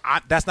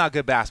 That's not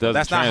good basketball.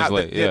 Doesn't That's not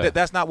translate, yeah.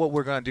 that's not what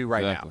we're going to do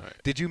right Exactly. now.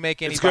 Did you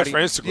make anybody? It's good for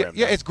Instagram,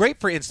 Yeah, though. it's great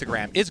for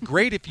Instagram. It's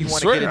great if you want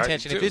to Swear get to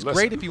attention. God, If it's dude,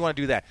 great listen. if you want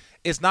to do that.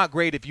 It's not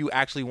great if you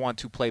actually want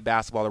to play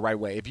basketball the right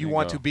way. If you There you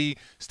want go. to be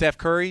Steph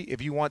Curry,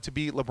 if you want to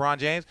be LeBron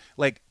James,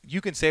 like you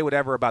can say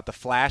whatever about the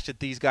flash that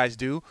these guys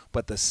do,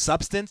 but the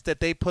substance that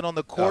they put on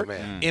the court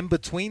man. in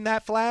between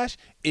that flash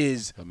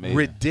is Amazing.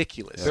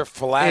 ridiculous. They're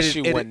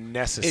flashy It is- when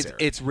necessary.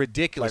 It's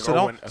ridiculous.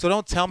 Like, so or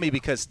don't tell me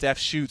because Steph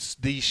shoots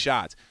these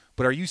shots.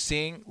 But are you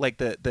seeing like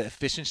the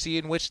efficiency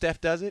in which Steph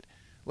does it?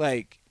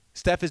 Like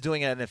Steph is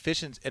doing it at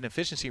an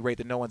efficiency rate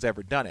that no one's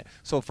ever done it.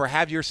 So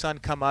have your son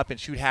come up and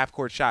shoot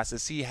half-court shots,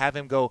 have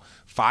him go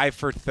 5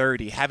 for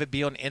 30, have it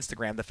be on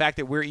Instagram. The fact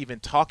that we're even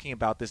talking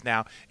about this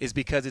now is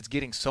because it's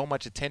getting so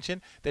much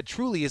attention that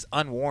truly is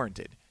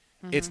unwarranted.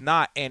 It's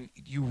not, and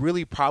you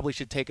really probably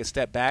should take a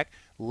step back,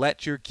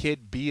 let your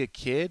kid be a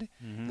kid,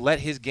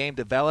 let his game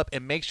develop,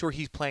 and make sure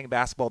he's playing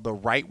basketball the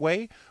right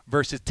way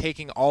versus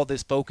taking all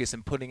this focus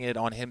and putting it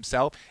on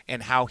himself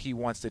and how he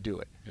wants to do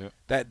it.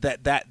 Yeah.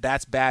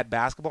 That's bad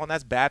basketball, and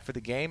that's bad for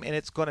the game, and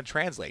it's going to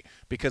translate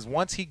because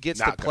once he gets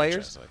the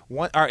players,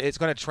 it's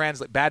going to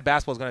translate. Bad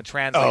basketball is going to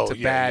translate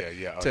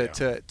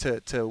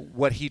to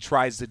what he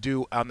tries to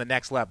do on the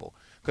next level.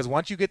 Because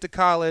once you get to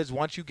college,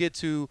 once you get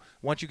to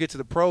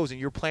the pros, and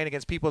you're playing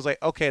against people, it's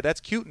like, okay,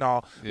 that's cute and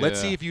all. Yeah. Let's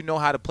see if you know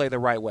how to play the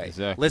right way.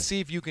 Exactly. Let's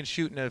see if you can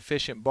shoot an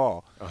efficient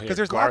ball. Because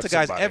there's lots of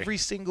guys every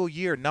single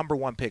year, number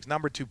 1 picks,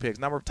 number 2 picks,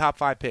 top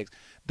 5 picks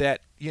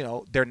that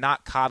they're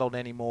not coddled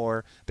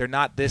anymore. They're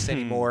not this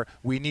anymore.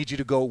 We need you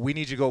to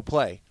go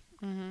play.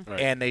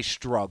 Right. And they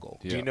struggle.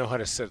 Do you know how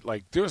to set?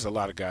 Like, there was a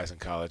lot of guys in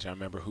college I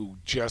remember who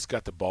just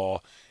got the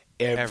ball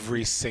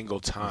every single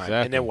time.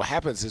 Exactly. And then what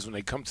happens is when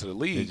they come to the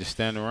league, they just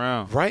stand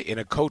around. Right, and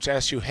a coach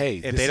asks you, hey,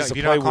 if this is a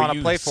play where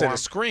you set a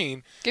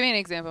screen. Give me an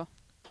example.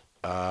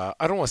 I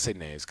don't want to say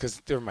names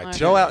because they're my team.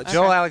 Joe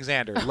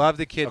Alexander, love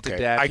the kid to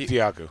death. Ike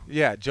Diagu.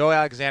 Yeah, Joe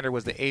Alexander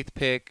was the 8th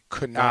pick.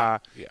 Could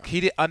not.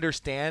 He didn't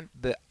understand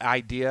the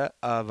idea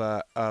of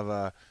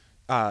a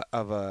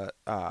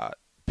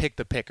pick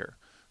the picker.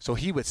 So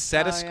he would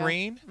set a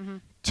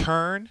screen,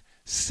 turn,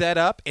 set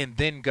up, and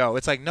then go.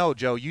 It's like, no,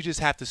 Joe, you just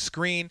have to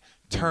screen,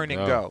 turn,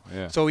 and go.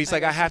 Yeah. So he's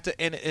like, I have to,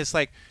 and it's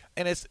like,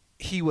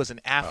 he was an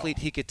athlete.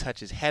 He could touch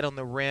his head on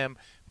the rim,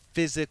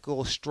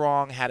 physical,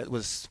 strong,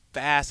 was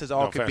fast as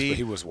all could be. But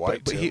he was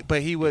white too.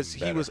 But he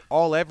was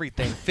all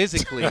everything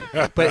physically.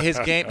 But his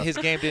game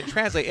didn't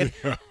translate.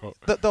 And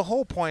the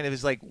whole point of it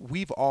is, like,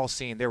 we've all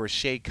seen. There was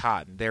Shea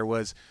Cotton. There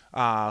was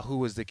who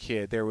was the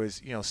kid? There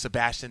was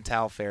Sebastian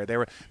Telfair.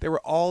 There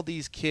were all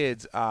these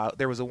kids.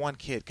 There was one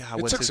kid.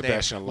 God, what's his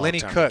Sebastian name?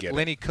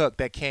 Lenny Cook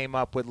that came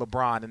up with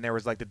LeBron, and there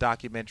was like the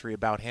documentary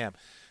about him.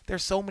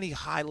 There's so many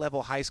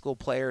high-level high school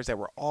players that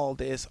were all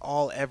this,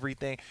 all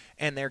everything,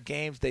 and their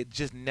games, they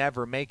just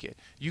never make it.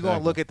 You go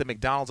and look at the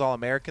McDonald's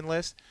All-American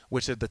list,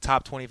 which is the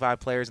top 25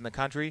 players in the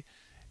country,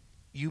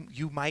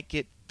 you might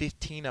get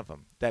 15 of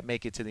them that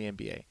make it to the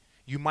NBA.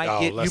 You might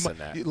get less than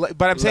that.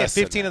 But I'm saying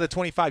 15 of the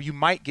 25, you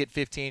might get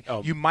 15.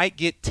 You might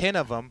get 10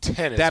 of them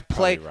that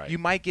play. Right. You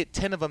might get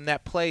 10 of them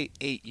that play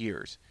 8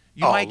 years.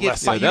 You might get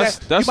that's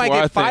you might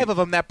get 5 of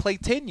them that play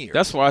 10 years.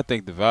 That's why I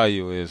think the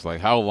value is, like,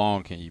 how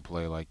long can you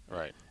play? Like,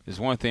 right. It's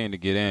one thing to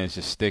get in, it's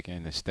just sticking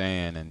and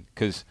staying, and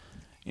because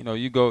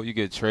you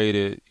get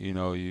traded,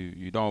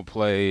 you don't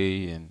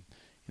play, and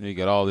you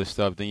get all this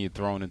stuff, then you're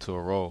thrown into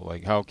a role.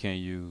 Like, how can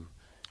you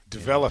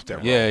develop that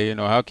role? Yeah,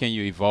 how can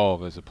you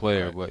evolve as a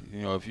player? Right. But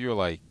if you're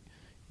like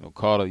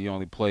caught up, you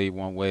only play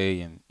one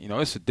way, and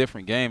it's a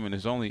different game, and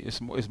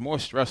it's more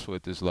stressful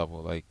at this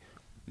level. Like,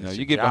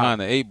 you get behind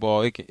the 8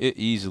 ball, it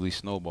easily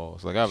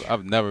snowballs. Like,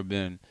 I've never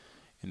been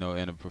in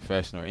a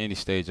professional or any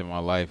stage of my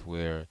life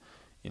where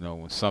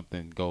when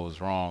something goes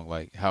wrong,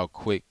 like how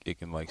quick it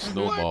can like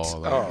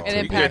snowball. Like, it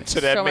impacts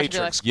to that so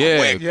matrix.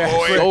 Much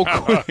So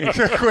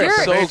quick.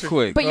 So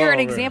quick. But you're an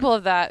example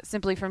of that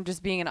simply from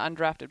just being an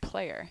undrafted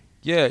player.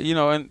 Yeah,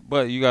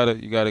 but you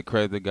gotta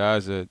credit the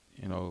guys that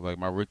like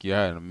my rookie,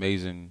 I had an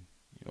amazing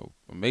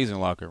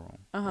locker room.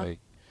 Like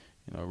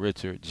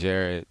Richard,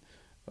 Jarrett,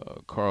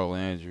 Carl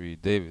Landry,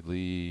 David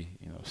Lee,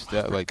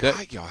 Steph, like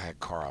that. Y'all had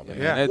Carl. Man.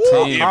 Yeah, that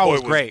team. Carl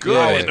was great.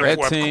 Good in the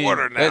fourth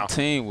quarter now. That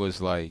team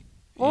was like.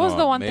 What was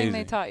the one amazing.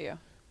 thing they taught you?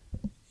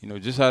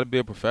 Just how to be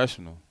a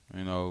professional.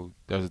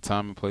 There's a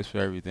time and place for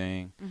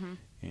everything.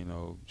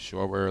 Mm-hmm.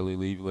 Show up early,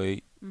 leave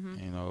late.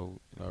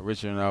 Mm-hmm.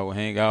 Richard and I would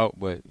hang out,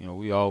 but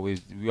we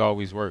always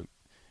worked.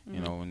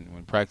 Mm-hmm.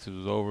 When practice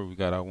was over, we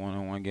got our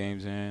one-on-one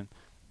games in.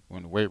 We're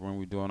in the weight room,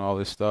 we're doing all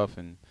this stuff,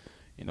 and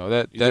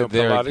that you doing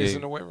Pilates gave,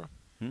 in the weight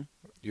room?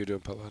 You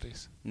doing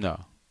Pilates?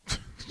 No.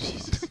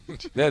 Jesus.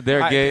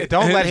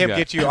 Don't let him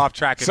get you off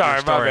track.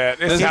 Sorry, my bad.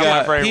 This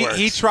guy,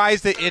 he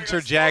tries to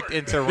interject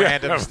into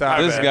random stuff.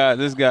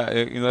 This guy,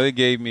 they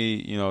gave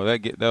me,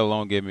 that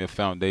alone gave me a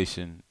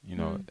foundation,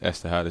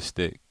 as to how to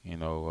stick,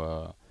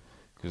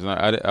 because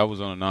I was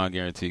on a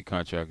non-guaranteed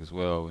contract as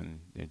well, and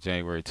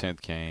January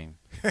 10th came.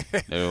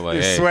 They were like,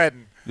 You're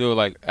sweating. They were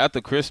like, after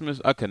Christmas,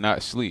 I could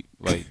not sleep.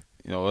 Like,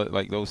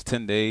 like those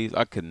 10 days,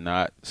 I could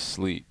not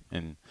sleep,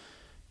 and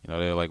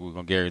they're like, we're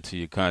gonna guarantee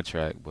your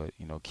contract, but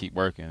keep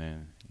working,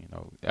 and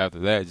after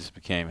that, it just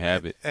became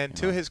habit. And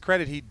to his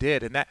credit, he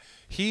did, and that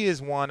he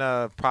is one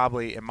of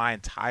probably in my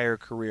entire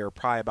career,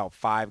 probably about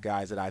 5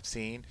 guys that I've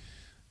seen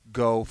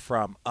go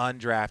from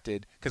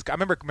undrafted. Because I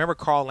remember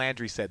Carl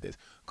Landry said this.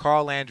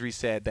 Carl Landry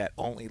said that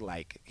only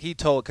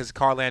because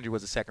Carl Landry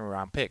was a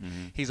second-round pick.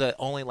 Mm-hmm. He's like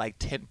only like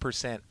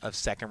 10% of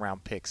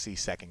second-round picks see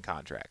second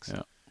contracts.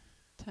 Yeah.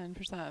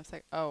 10%. I was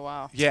like, oh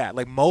wow. Yeah,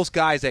 like most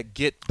guys that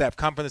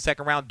come from the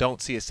second round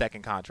don't see a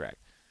second contract.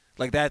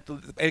 Like that,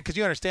 because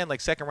you understand,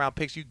 like second-round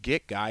picks, you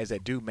get guys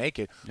that do make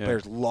it, Yeah. but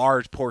there's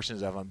large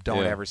portions of them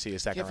don't Yeah. ever see a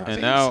second round.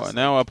 And Baze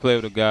now I play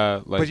with a guy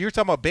like. But you're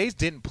talking about Baze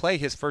didn't play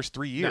his first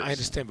 3 years. No, I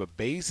understand, but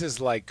Baze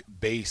is like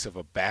base of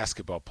a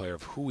basketball player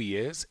of who he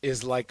is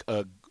like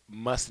a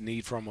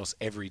must-need for almost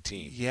every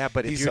team. Yeah,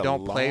 but He's if you a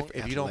don't play, long,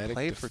 if you don't athletic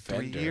play for 3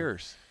 defender.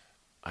 years,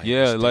 I Yeah,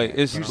 understand, like, it's but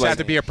you just I'm just have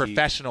to be a saying he-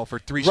 professional for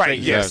 3 Right, straight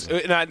yes.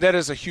 years. That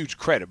is a huge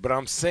credit. But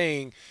I'm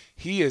saying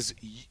he is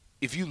 –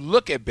 if you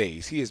look at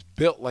Baze, he is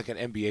built like an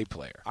NBA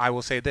player. I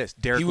will say this: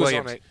 Derek He was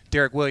Williams. on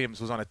Derek Williams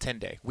was on a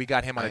 10-day. We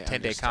got him on a I 10-day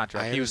understand.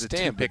 contract. I He was the 2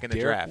 understand, pick but in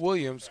the Derek draft.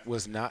 Williams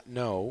was not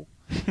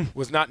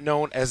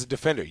known as a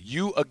defender.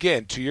 You,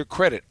 again, to your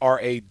credit, are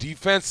a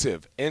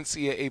defensive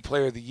NCAA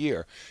Player of the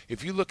Year.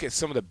 If you look at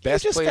some of the You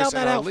best just players found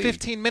that in our out league,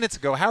 15 minutes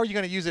ago. How are you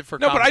going to use it for?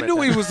 no, but I compliment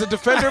knew then? he was a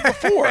defender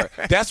before.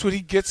 That's what he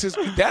gets his.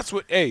 That's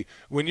what. Hey,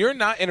 when you're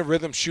not in a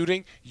rhythm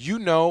shooting, you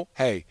know,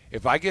 hey,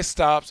 if I get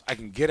stops, I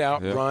can get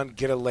out, Yeah. run,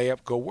 get a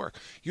layup, go work.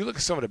 You look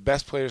at some of the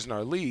best players in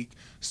our league,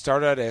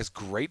 start out as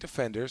great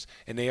defenders,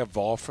 and they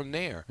evolve from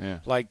there. Yeah.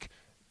 Like.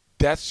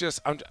 That's just,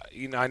 I know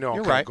You're I'm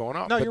kind right. of going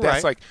off, No, but you're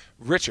that's right. like,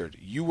 Richard,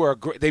 you were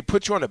they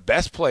put you on the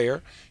best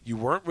player, you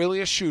weren't really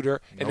a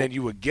shooter, and then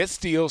you would get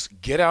steals,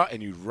 get out,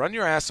 and you'd run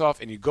your ass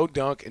off, and you go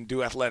dunk and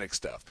do athletic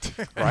stuff,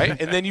 right?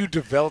 And then you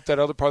develop that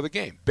other part of the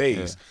game.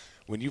 Baze,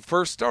 when you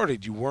first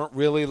started, you weren't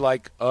really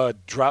like a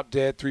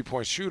drop-dead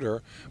three-point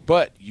shooter,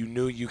 but you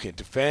knew you can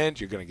defend,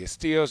 you're going to get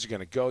steals, you're going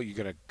to go, you're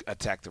going to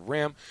attack the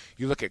rim.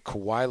 You look at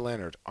Kawhi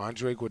Leonard,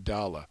 Andre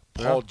Iguodala,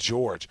 Paul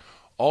George,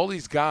 all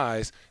these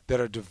guys that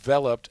are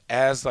developed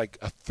as like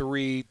a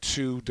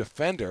 3-2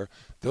 defender,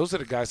 those are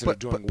the guys that are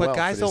doing well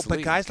guys for this don't. But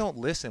league. guys don't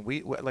listen. When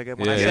Yeah, I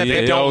said yeah,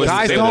 they he don't always listen.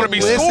 guys said They don't that. wanna be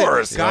listen.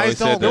 scorers. He Guys always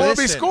said don't that. They wanna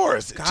be listen.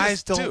 scorers. Guys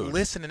Just, don't dude.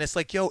 listen, and it's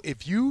like, yo,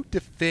 if you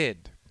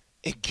defend,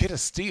 And get a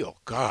steal.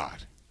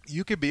 God.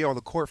 you could be on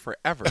the court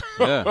forever.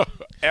 Yeah.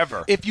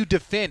 Ever. If you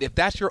defend, if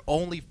that's your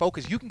only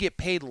focus, you can get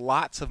paid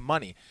lots of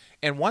money.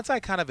 And once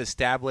I kind of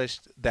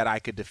established that I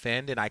could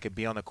defend and I could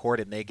be on the court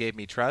and they gave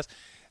me trust,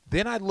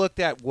 then I looked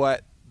at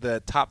what the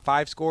top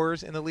 5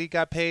 scorers in the league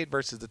got paid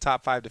versus the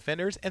top 5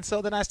 defenders. And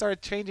so then I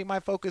started changing my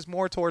focus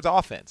more towards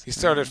offense. He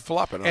started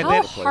flopping all And over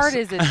How the place. hard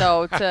is it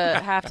though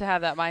to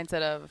have that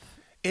mindset of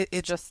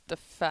It's just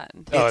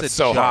defend? Oh, it's it's a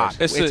so job.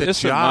 hard. It's a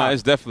job.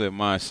 it's definitely a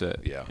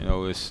mindset. Yeah. You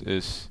know,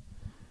 it's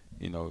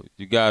you know,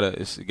 you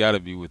gotta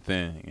be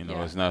within. You know,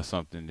 Yeah. it's not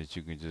something that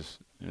you can just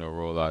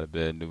roll out of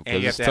bed and do because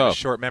and you have it's to tough. have a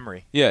short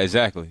memory. Yeah,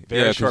 exactly.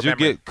 Very Yeah, short you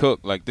memory. get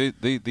cooked. Like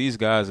these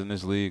guys in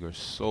this league are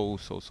so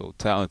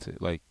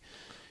talented. Like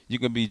you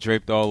can be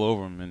draped all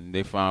over them, and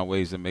they find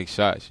ways to make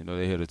shots. You know,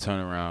 they hit a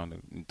turnaround,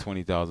 and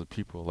 20,000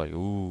 people are like,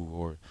 ooh,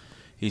 or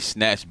he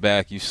snatched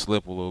back, you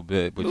slip a little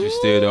bit, but you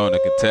still there on the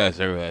contest.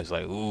 Everybody's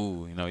like,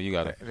 ooh, you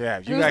gotta. Yeah,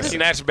 you Who's got the- to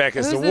Snatchback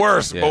is the Who's the-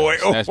 worst, Yeah, boy.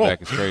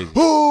 snatchback is crazy.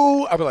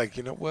 Ooh. I'd be like,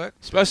 you know what?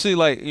 Especially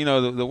like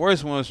the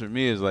worst ones for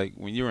me is like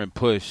when you're in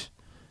push,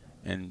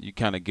 and you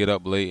kind of get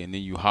up late, and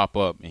then you hop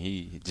up, and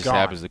he just Gone.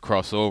 happens to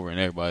cross over, and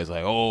everybody's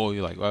like, oh,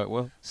 you're like,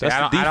 well, See, that's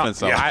I the don't-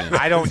 defense. I out don't. there.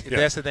 I don't. Yeah.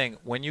 That's the thing.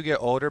 When you get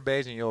older,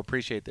 Baze, and you'll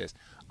appreciate this.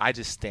 I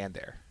just stand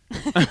there.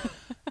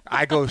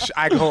 I go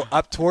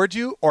up towards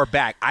you or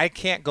back. I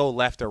can't go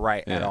left or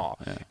right at Yeah, all.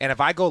 yeah. And if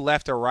I go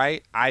left or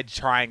right, I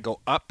try and go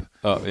up.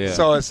 Oh, yeah.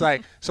 So it's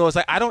like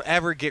I don't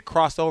ever get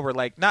crossed over.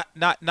 Like not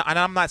and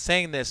I'm not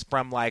saying this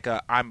from like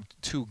I'm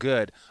too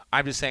good.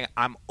 I'm just saying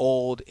I'm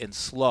old and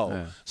slow.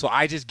 Yeah. So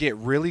I just get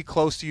really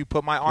close to you,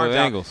 put my arms Good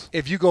out. angles.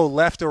 If you go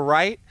left or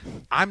right,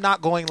 I'm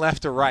not going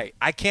left or right.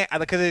 I can't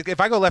because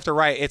if I go left or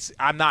right,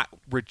 I'm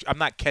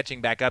not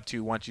catching back up to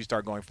you once you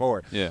start going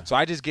forward. Yeah. So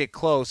I just get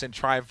close and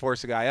try and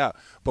force the guy up.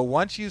 But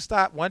once you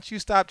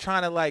stop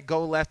trying to like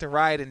go left and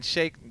right and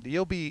shake,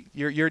 you'll be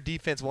your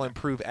defense will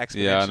improve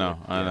exponentially. Yeah,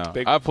 I know.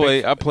 Big- I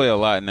play a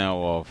lot now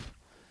off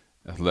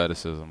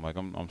athleticism. Like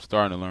I'm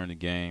starting to learn the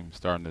game,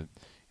 starting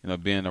to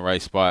be in the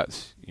right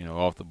spots,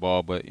 off the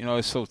ball. But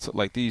it's so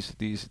like these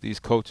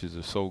coaches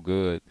are so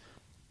good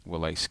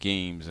with like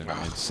schemes and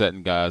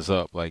setting guys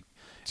up. Like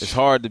it's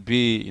hard to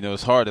be,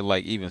 it's hard to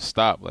like even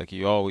stop. Like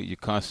you're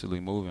constantly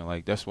moving.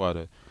 Like that's why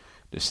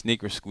the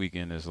sneaker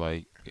squeaking is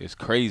like it's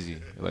crazy.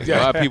 Like a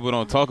lot of people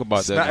don't talk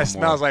about that. No It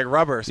smells more. like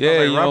rubber. It Yeah,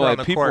 smells like rubber on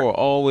the people court. are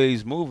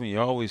always moving.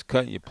 You're always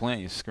cutting. You're playing.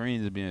 Your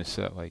screens are being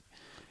set. Like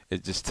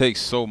it just takes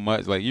so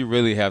much. Like you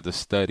really have to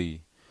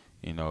study,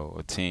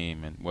 a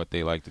team and what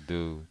they like to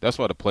do. That's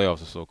why the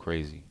playoffs are so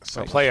crazy.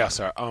 The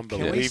playoffs are Can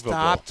unbelievable. we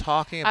stop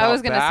talking about I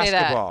was going to say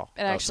that. basketball?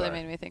 It actually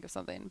sorry. made me think of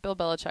something. Bill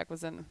Belichick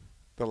was in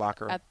The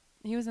locker room.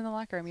 he was in the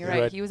locker room. You're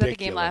right. He was at the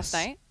game last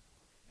Ridiculous.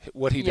 night.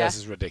 What he Yeah. does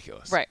is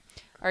ridiculous. Right.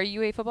 Are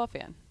you a football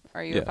fan?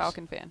 Are you a Yes.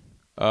 Falcon fan?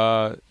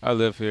 I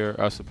live here.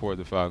 I support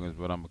the Falcons,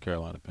 but I'm a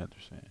Carolina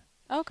Panthers fan.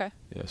 Oh, okay.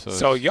 Yeah.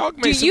 So y'all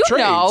made Do some you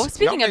trades. know,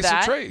 speaking Y'all of made some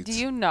that, trades. do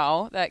you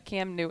know that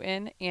Cam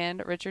Newton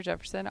and Richard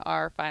Jefferson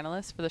are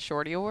finalists for the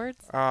Shorty Awards?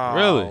 Oh,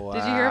 Really?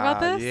 Did you hear about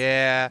wow. this?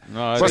 Yeah.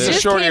 No, I What's the didn't.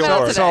 Just Shorty came out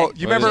Award? today. So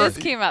you remember? Just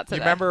came out today.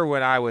 You remember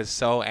when I was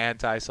so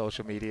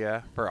anti-social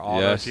media for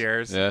all those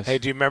years? Yes. Hey,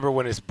 do you remember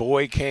when his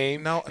boy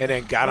came No. and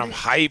then got him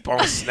hype on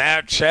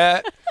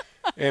Snapchat?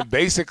 and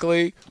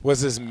basically was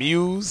his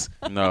muse.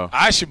 No.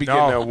 I should be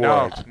getting an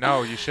award.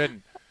 No, you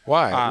shouldn't.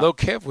 Why? Lil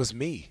Kev was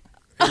me.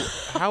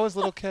 How is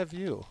Little Kev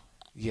you?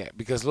 Yeah,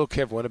 because Lil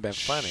Kev would have been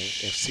funny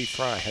if C.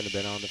 Fry hadn't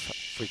been on the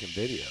freaking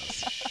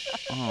videos.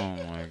 Oh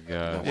my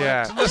God.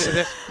 Yeah.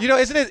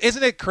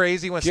 Isn't it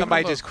crazy when Give him a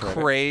somebody little just credit.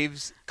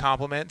 craves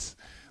compliments?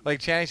 Like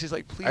Channing's just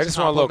like, please. I just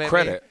want a little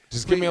compliment me. credit.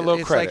 Just give me a little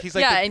It's credit. Like, he's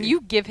like yeah, the- and you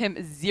give him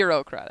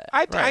zero credit.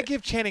 I Right.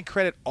 give Channing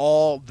credit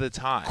all the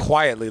time.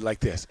 Quietly like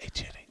this. Hey,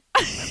 Jenny.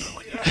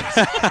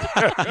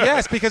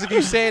 Yes, because if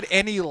you say it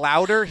any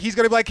louder, he's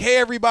gonna be like, "Hey,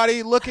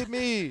 everybody, look at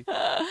me."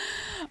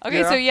 Okay,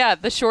 Yeah. so yeah,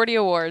 the Shorty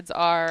Awards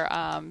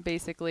are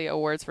basically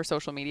awards for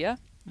social media.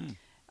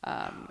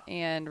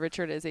 And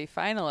Richard is a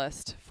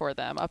finalist for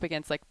them, up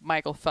against like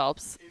Michael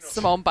Phelps,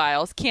 Simone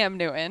Biles, Cam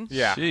Newton.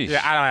 Yeah, Sheesh.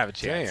 yeah. I don't have a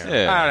chance. Damn.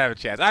 Yeah. I don't have a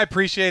chance. I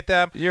appreciate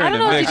them. You're I in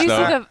don't the know. mix, Did you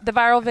though. see the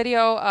viral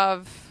video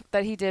of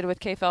that he did with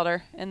Kay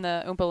Felder in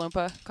the Oompa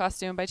Loompa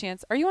costume by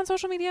chance? Are you on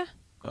social media?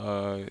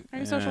 Are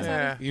you social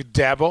Yeah. savvy? You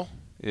dabble.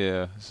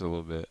 Yeah, it's a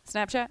little bit.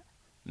 Snapchat?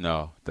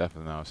 No,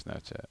 definitely not on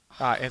Snapchat.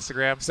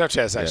 Instagram.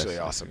 Snapchat's actually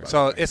Yes, awesome. Instagram. by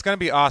So the way. it's gonna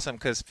be awesome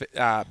because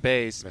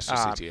Baze Mr.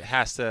 CTA.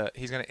 has to.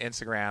 He's gonna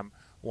Instagram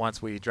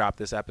once we drop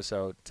this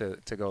episode to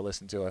go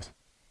listen to us.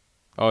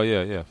 Oh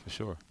yeah, for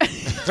sure.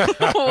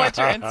 What's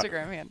your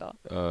Instagram handle?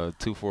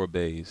 24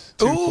 bays.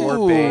 2-4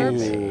 Ooh.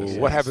 Baze.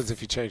 What happens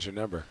if you change your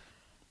number?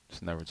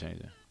 It's never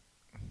changing.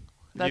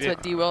 That's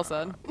what D. Will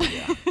said.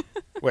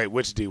 Wait,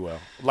 which D-Well?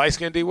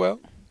 Light-skinned D-Well?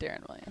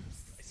 Darren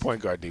Williams.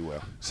 Point guard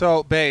D-Well.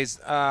 So Baze,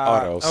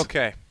 Autos.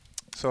 okay.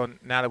 So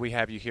now that we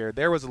have you here,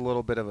 there was a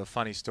little bit of a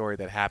funny story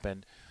that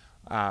happened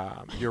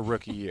your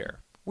rookie year.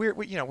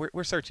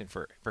 We're searching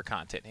for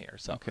content here.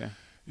 So Okay.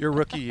 your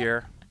rookie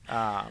year,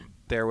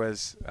 there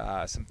was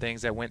some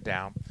things that went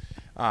down,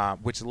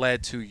 which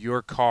led to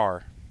your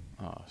car.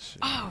 Oh shit.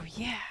 Oh,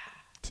 yeah.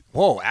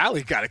 Whoa,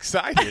 Allie got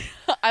excited.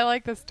 I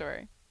like this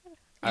story.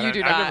 I You don't-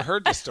 do I've not. never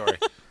heard this story.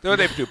 What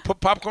they do?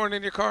 Put popcorn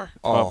in your car?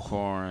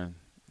 Popcorn.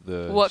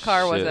 The What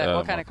car was shit it? out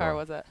What of kind my of car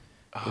was it?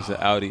 It's an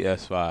Audi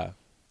S5.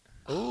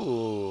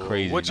 Ooh.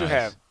 Crazy What'd you nice.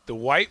 have? The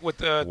white with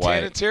the White.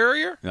 tan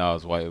interior? No,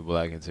 it's white with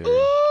black interior.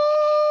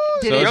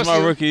 Did So it- it's my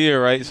rookie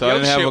year, right? So I Your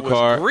didn't have shit a was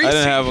car. I greasy.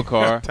 didn't have a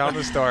car. Tell them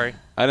the story.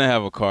 I didn't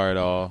have a car at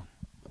all.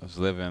 I was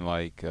living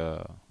like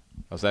I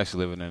was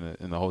actually living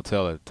in the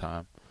hotel at the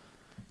time.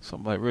 So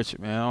I'm like, Richard,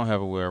 man, I don't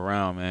have a way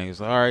around, man. He's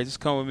like, all right,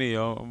 just come with me,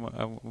 yo.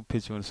 I'm gonna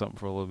pitch you into something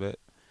for a little bit.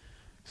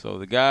 So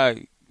the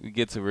guy, we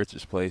get to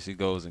Richard's place. He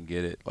goes and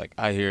get it. Like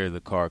I hear the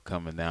car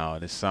coming down,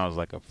 and it sounds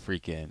like a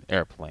freaking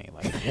airplane.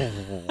 Like I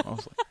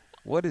was like,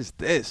 what is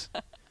this?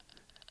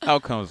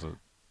 Out comes a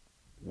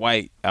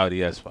white Audi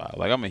S5.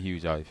 Like I'm a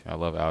huge Audi fan. I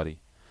love Audi.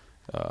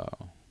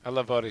 I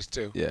love Audis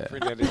too. Yeah.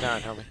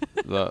 399, homie.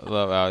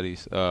 Love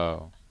Audis.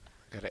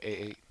 Got an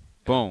A8.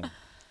 Boom,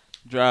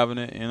 driving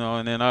it,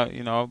 and then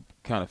I'm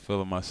kind of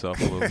feeling myself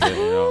a little bit,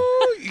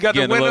 You got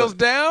the Getting a little- windows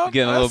down?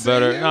 getting a I little see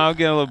better. you. No, I'm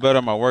getting a little better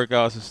at my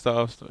workouts and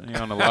stuff. In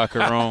the locker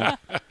room.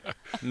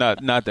 Not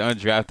the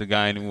undrafted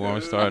guy anymore.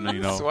 I'm starting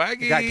to,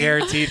 Swaggy. You got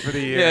guaranteed for the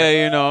year.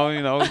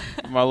 Yeah,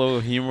 my little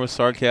humor,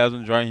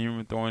 sarcasm, dry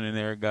humor thrown in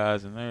there,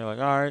 guys, and they're like,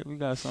 all right, we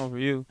got something for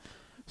you.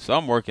 So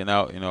I'm working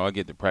out. I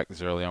get to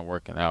practice early. I'm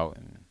working out,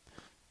 and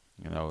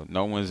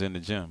no one's in the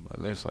gym.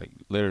 There's like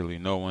literally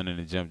no one in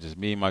the gym. Just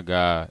me and my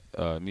guy,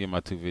 me and my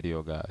two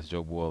video guys,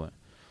 Joe Boylan,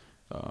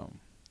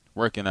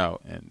 working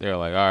out. And they're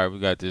like, all right, we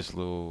got this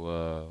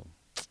little,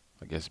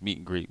 I guess, meet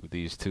and greet with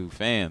these two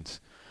fans.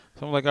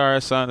 So I'm like, all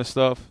right, sign the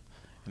stuff.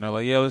 And they're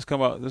like, yeah, let's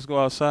come out. Let's go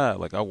outside.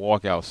 Like I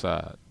walk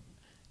outside,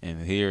 and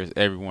here's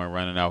everyone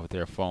running out with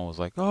their phones.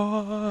 Like,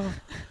 oh,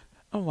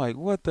 I'm like,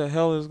 what the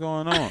hell is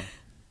going on?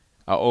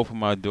 I open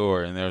my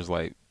door, and there's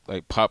like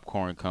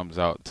popcorn comes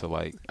out to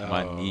like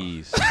my Oh.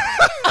 knees.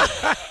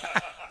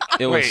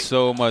 It Wait. was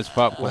so much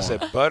popcorn. Was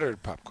it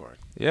buttered popcorn?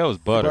 Yeah, it was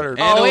butter. Buttered.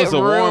 And Oh, it was it a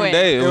warm ruined.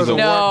 day. It was a No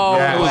warm.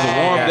 Yeah. It was a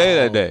warm way. day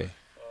that day.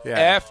 Yeah.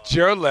 F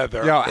your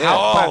leather. Yo,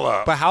 all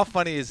up. but how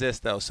funny is this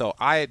though? So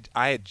I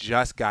had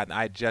just got the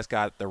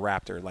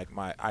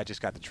Raptor, I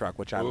just got the truck,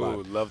 which I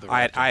Ooh, love the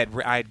I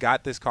Raptor. had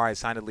got this car. I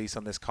signed a lease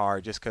on this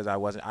car just because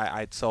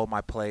I'd sold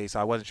my place.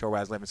 I wasn't sure where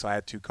I was living, so I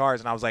had two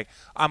cars, and I was like,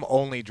 I'm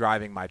only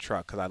driving my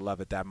truck because I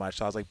love it that much.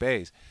 So I was like,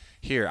 Baze,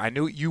 here. I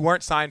knew you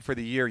weren't signed for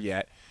the year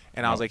yet,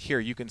 and I was like, here,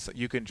 you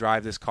can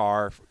drive this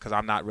car because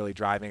I'm not really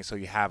driving, so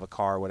you have a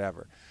car, or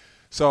whatever.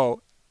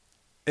 So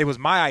it was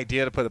my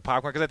idea to put the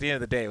popcorn because at the end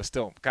of the day, it was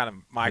still kind of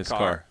my His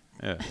car.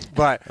 Yeah.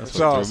 But That's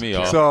what threw me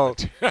off.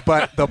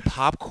 but the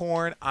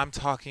popcorn I'm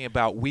talking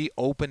about, we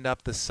opened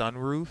up the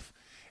sunroof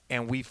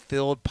and we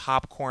filled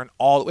popcorn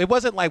it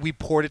wasn't like we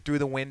poured it through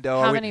the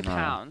window. How We- many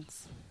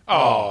pounds?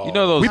 Oh.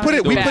 Those. We put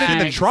it How many in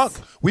the bags? trunk.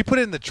 We put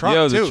it in the trunk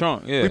Yeah, it was too. the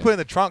trunk, yeah. We put it in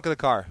the trunk of the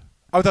car.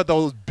 I thought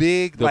those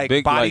big The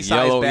big body like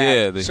size yellow. bags.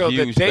 Yeah, the So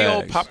the huge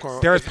day-old bags.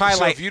 popcorn. There was probably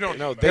so like- if you don't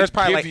know, there was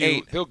probably like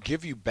 8. They'll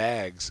give you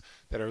bags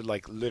that are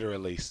like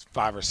literally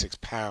 5 or 6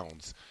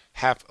 pounds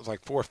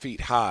like 4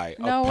 feet high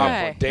No of way.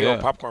 popcorn, Dago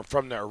Yeah. popcorn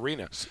from the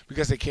arena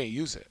because they can't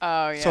use it.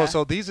 Oh yeah.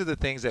 So these are the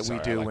things that Sorry,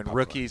 we I do like when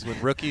popcorn.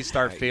 rookies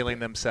start I hate feeling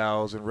that.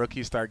 themselves, when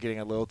rookies start getting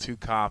a little too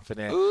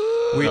confident.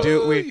 Ooh,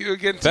 We- you're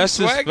getting too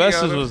Festus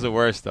swaggy on him. was the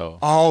worst though.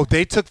 Oh,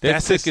 they took They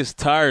Festus took his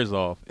tires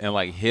off and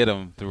like hit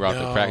him throughout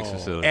the practice No.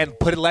 facility.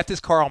 and left his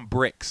car on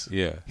bricks.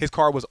 Yeah. His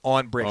car was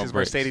on bricks. On His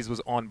bricks. Mercedes was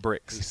on He's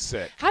bricks.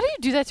 sick. How do you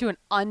do that to an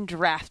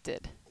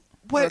undrafted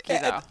rookie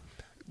though?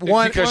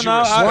 One, Because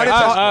Well, no, you respect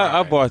I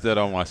him. bought that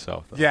on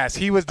myself. Though. yes,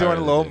 he was doing I a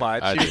little did.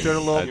 much. I He was did. doing a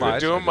I little did. You were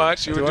much. doing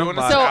much. You were Doing doing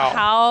a much. So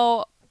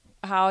foul.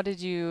 how did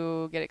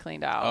you get it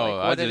cleaned out? Oh,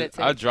 like, what did it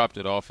take? I dropped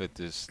it off at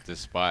this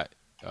spot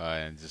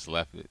and just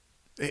left it.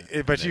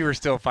 But you were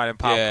still finding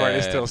popcorn. It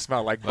Yeah. still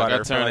smelled like Like butter. I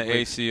for turned like the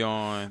weeks. AC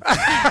on.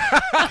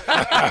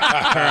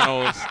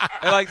 Kernels.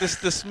 And like the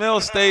smell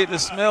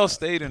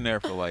stayed in there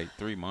for like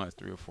 3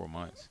 or 4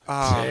 months.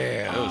 Oh,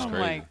 Damn. It was oh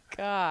crazy. my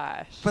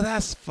gosh. but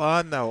that's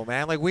fun though,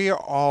 man. Like we are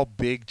all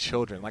big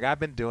children. Like I've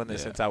been doing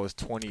this Yeah. since I was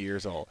 20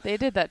 years old. They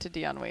did that to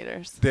Deion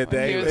Waiters. Did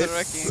when they? He was a It's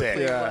rookie sick.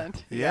 in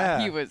Cleveland.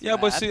 Yeah. He was. Yeah,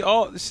 but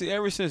mad.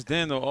 ever since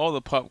then though, all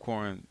the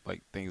popcorn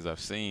like things I've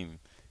seen,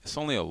 it's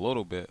only a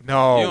little bit. You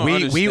No, don't we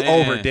understand-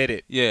 overdid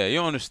it. Yeah, you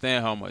don't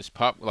understand how much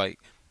pop. Like,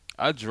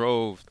 I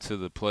drove to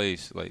the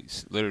place, like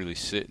literally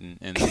sitting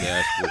in the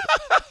dashboard.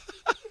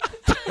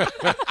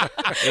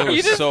 It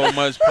was just- so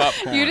much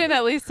popcorn. You didn't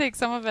at least take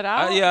some of it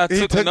out. I He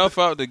took took enough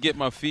out to get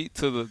my feet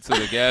to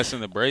the gas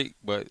and the brake,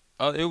 but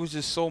it was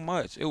just so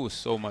much. It was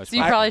so much. So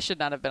you popcorn. probably should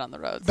not have been on the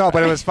roads. No,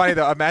 but it was funny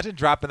though. Imagine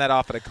dropping that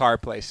off at a car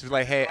place. It was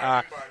like, hey,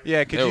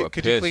 yeah, They were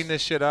could you pissed. clean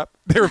this shit up?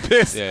 They were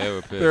pissed. Yeah, they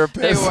were They were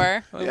pissed. They pissed.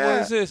 were. Like, Yeah.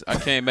 what is this? I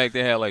came back.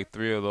 They had like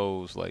 3 of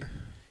those like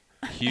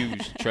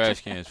huge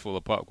trash cans full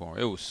of popcorn.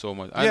 It was so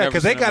much. Yeah,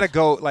 because they got to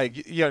go like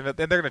and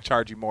they're going to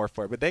charge you more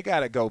for it, but they got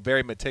to go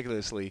very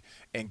meticulously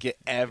and get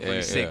every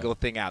Yeah, single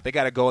thing out. They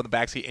got to go in the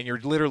backseat and you're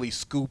literally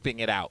scooping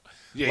it out.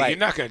 Yeah, Like, you're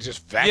not gonna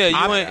just Yeah,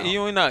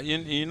 vacuum it out.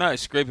 you're not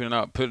scraping it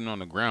out, putting it on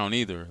the ground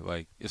either.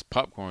 Like it's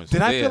popcorn.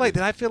 Did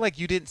I feel like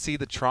you didn't see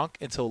the trunk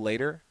until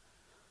later?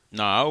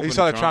 No, I opened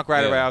saw the trunk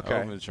right yeah, away? I Okay.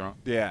 opened the trunk.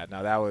 Yeah,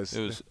 no, that was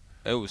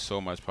It was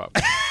so much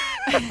popcorn.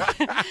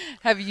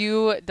 Have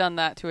you done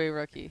that to a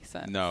rookie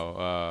since?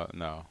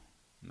 no.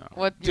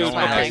 What? Dude, You're No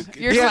one smiling. has-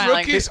 You're These smiling.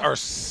 rookies are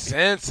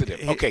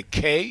sensitive. Okay,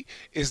 K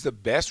is the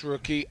best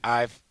rookie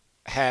I've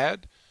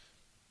had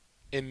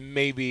in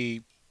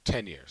maybe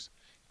 10 years.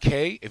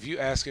 K, if you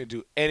ask him to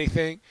do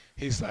anything,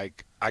 he's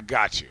like, I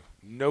got you.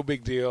 No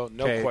big deal.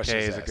 No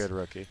questions K is a asked. good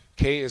rookie.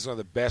 K is one of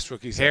the best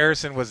rookies ever.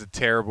 Harrison was a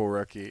terrible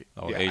rookie.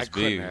 Oh, Yeah, I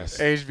couldn't HB. ask.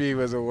 HB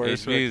was a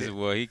worse HB is rookie.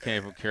 well, he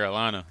came from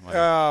Carolina. Like,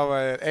 Oh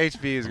man,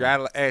 HB is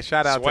great. Hey,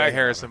 shout out Swag. to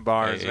Harrison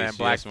Barnes, hey, man. HB,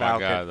 Black that's my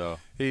Falcon. guy, though.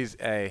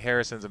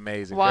 Harrison's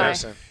amazing. Why?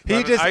 Harrison. He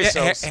Running just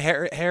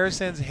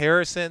ISOs.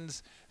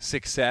 Harrison's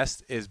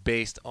success is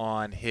based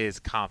on his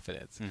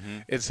confidence,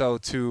 and so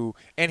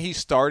he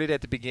started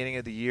at the beginning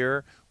of the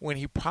year when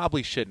he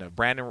probably shouldn't have.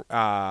 Brandon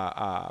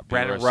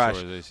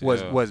Rush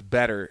was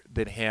better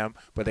than him,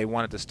 but they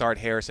wanted to start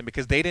Harrison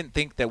because they didn't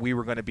think that we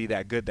were going to be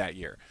that good that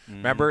year.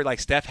 Remember, like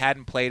Steph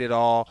hadn't played at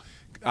all.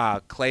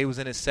 Clay was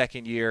in his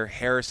second year.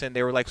 Harrison,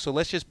 they were like, so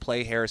let's just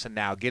play Harrison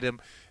now, get him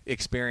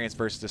experience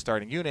versus the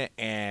starting unit,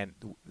 and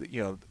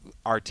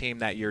our team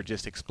that year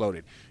just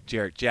exploded.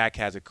 Jarrett Jack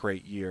has a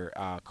great year.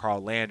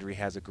 Carl Landry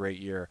has a great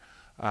year.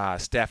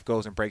 Steph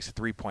goes and breaks a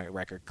three-point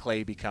record.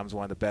 Clay becomes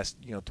one of the best,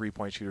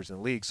 three-point shooters in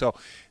the league. So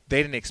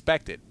they didn't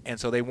expect it, and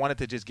so they wanted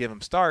to just give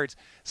him starts.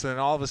 So then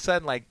all of a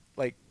sudden, like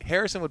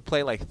Harrison would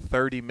play like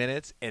 30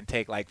 minutes and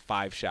take like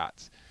 5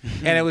 shots,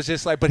 and it was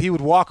just like, but he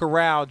would walk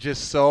around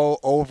just so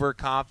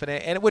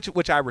overconfident, and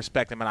which I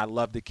respect him, and I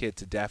love the kid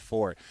to death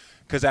for it,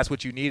 because that's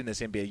what you need in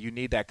this NBA. You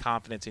need that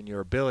confidence in your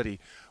ability.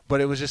 But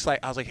it was just like,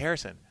 I was like,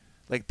 Harrison,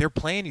 like they're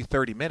playing you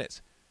 30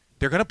 minutes.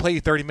 They're going to play you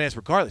 30 minutes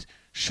regardless.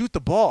 Shoot the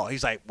ball.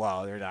 He's like,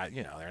 well, they're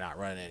not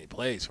running any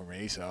plays for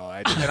me. So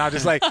and I'm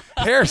just like,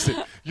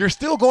 Harrison, you're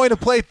still going to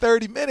play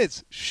 30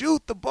 minutes.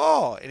 Shoot the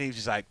ball. And he's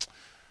just like,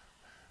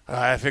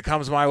 if it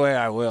comes my way,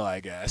 I will, I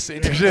guess.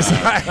 And you're just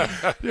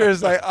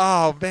like,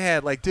 oh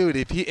man, like dude,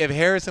 if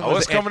Harrison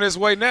was it's coming his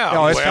way now.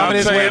 no, it's Well, coming I'll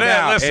his tell you way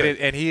that. now, Listen,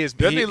 and he is.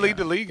 doesn't he lead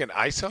the league in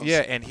ISOs? Yeah,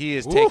 and he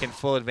is Oof. taking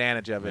full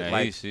advantage of it. Yeah,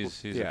 like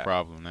he's yeah. a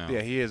problem now.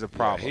 Yeah, he is a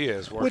problem. he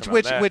is working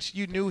on that. Which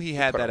you knew he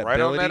had Put that it right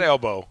ability. on that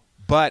elbow.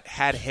 But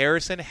had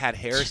Harrison had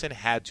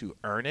to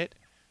earn it,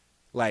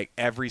 like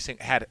every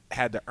single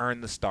had to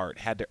earn the start,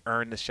 had to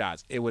earn the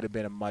shots, it would have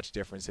been a much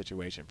different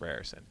situation for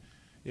Harrison.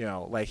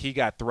 Like he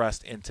got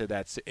thrust into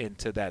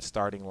that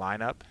starting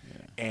lineup,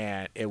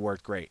 and it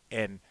worked great.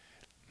 And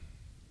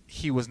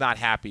he was not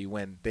happy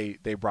when they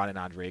brought in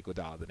Andre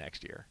Iguodala the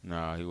next year.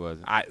 No, he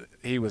wasn't.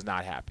 He was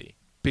not happy.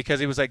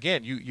 Because it was,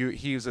 again,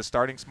 he was a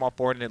starting small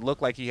forward, and it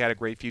looked like he had a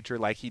great future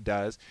like he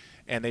does.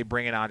 And they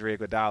bring in Andre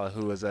Iguodala,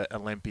 who was an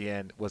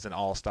Olympian, was an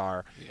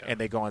all-star, and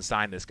they go and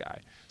sign this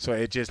guy. So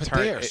it just But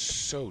turned they are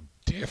so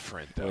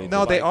different though.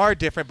 No, they are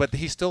different, but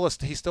he's still a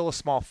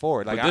small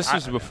forward. Like But this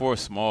was before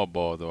small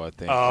ball, though. I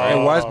think. Oh, right?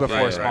 It was before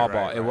right, small right,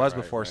 ball. right, It was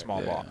right, before right, small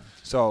yeah. ball.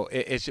 So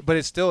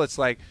it's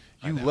like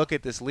you look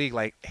at this league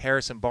like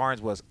Harrison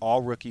Barnes was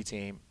all rookie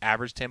team,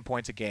 averaged 10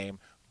 points a game,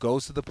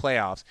 goes to the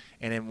playoffs,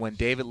 and then when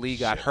David Lee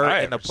got Shit, hurt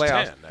I in the averaged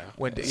playoffs, 10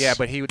 now.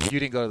 but you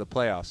didn't go to the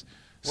playoffs.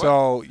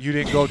 So you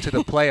didn't go to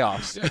the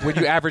playoffs. When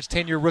you averaged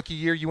 10 your rookie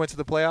year, you went to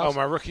the playoffs. Oh,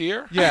 my rookie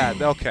year? Yeah.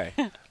 Okay.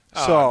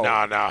 Oh, So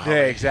no.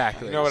 Yeah,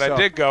 exactly. You know what I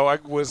did go? I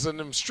was in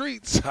them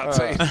streets. I'll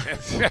tell you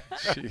that.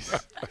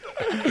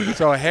 Jeez.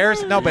 So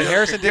Harrison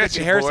Get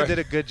you, boy. did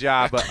a good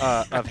job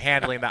of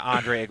handling the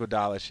Andre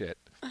Iguodala shit.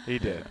 He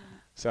did.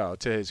 So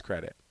to his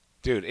credit.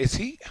 Dude, is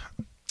he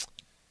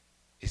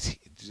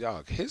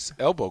dog, his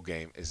elbow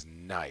game is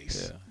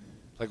nice. Yeah.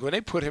 Like when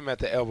they put him at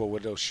the elbow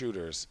with those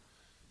shooters,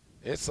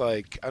 it's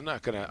like I'm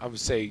gonna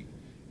say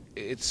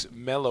it's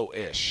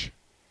mellow-ish.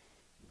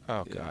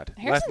 Oh Yeah. God.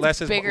 Harrison's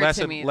Less is bigger less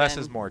to is me less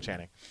than- is more,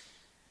 Channing.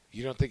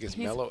 You don't think it's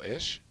He's-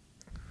 mellow-ish?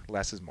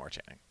 Less is more,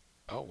 Channing.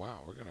 Oh wow,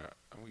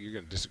 you're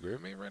gonna disagree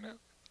with me right now?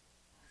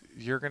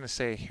 You're gonna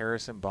say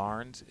Harrison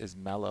Barnes is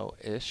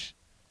mellow-ish?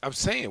 I'm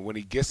saying when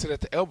he gets it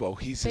at the elbow,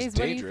 he's as Faze,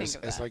 what do you dangerous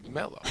think of as that? like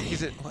Melo.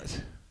 He's at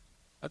what?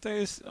 I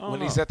think it's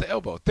When he's at the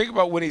elbow, think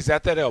about when he's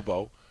at that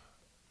elbow,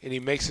 and he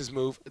makes his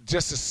move.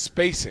 Just the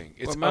spacing,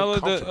 it's But Melo,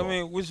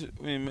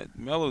 uncomfortable.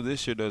 Melo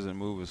this year doesn't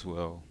move as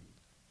well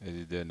as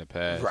he did in the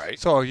past. Right.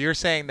 So you're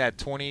saying that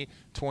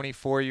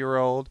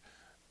 24-year-old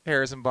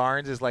Harrison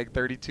Barnes is like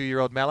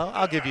 32-year-old Melo?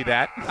 I'll give you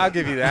that.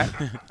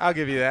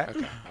 Okay.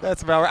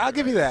 That's about right. I'll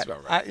give you that. That's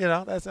about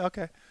right. That's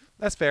okay.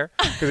 That's fair.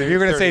 Because if you're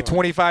going to say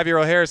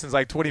 25-year-old Harrison's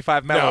like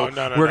 25 Melo,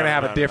 No, we're going to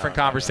have a different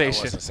no,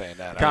 conversation. I wasn't saying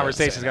that.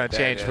 Conversation's going to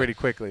change pretty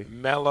quickly.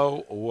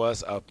 Melo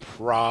was a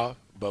problem.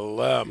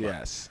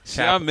 Yes.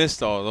 See, I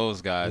missed all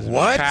those guys. man.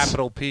 What?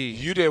 Capital P.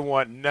 You didn't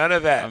want none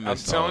of that. I I'm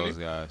missed all telling those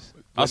you. guys.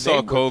 when I saw they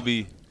were-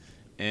 Kobe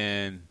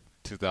in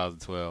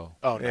 2012.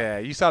 Oh no. Yeah,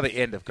 you saw the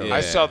end of Kobe. Yeah.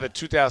 I saw the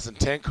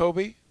 2010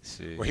 Kobe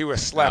See. where he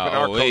was slapping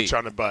our 08. coach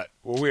on the butt.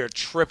 Where we were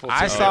triple I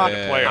teaming saw in the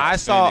yeah. playoffs. I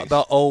saw Phoenix.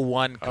 the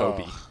 01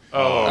 Kobe.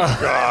 Oh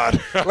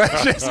God.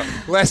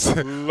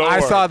 I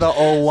saw the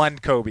 01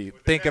 Kobe.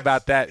 Think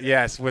about that.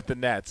 Yes, with the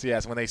Nets.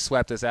 Yes, when they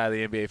swept us out of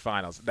the NBA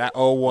Finals. That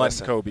 01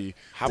 Listen, Kobe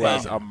how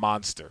was about- a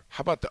monster.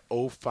 How about the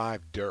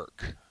 05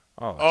 Dirk?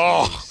 Oh,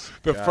 Oh, jeez.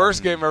 the God.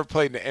 first game I ever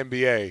played in the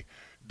NBA,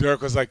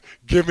 Dirk was like,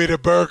 "Give me the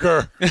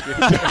burger."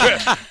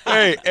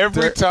 Hey,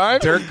 every time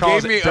Dirk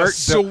calls gave me it- a Dirk-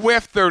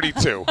 Swift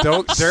 32.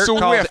 Dirk Swift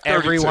calls 32.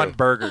 everyone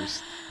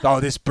burgers. Oh,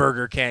 this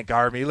burger can't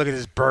guard me. Look at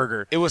this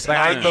burger. It was like,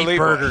 I eat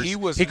unbelievable.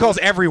 burgers. He calls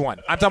everyone.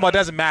 I'm talking about it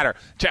doesn't matter.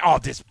 Oh,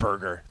 this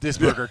burger. This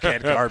burger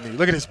can't guard me.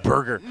 Look at this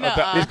burger.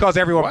 Nuh-uh. He calls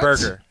everyone What?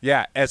 burger.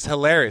 Yeah, it's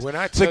hilarious. When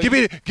I so tell give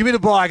you- me the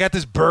ball. I got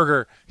this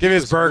burger. Give me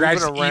this was burger. I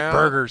just moving eat around.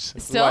 burgers.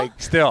 Still? Like,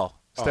 Still.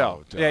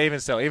 Oh, Dirk. Yeah, even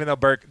still. Even though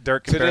Dirk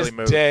can to barely this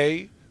move.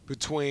 day,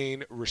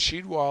 between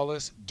Rasheed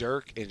Wallace,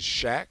 Dirk, and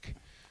Shaq,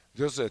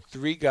 those are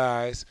three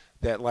guys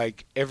that,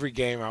 like, every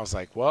game I was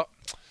like, well,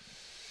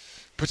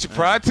 put your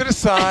pride to the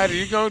side and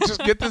you're going to just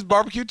get this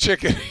barbecue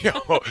chicken.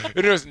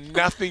 And there's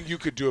nothing you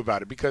could do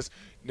about it because,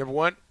 number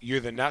one, you're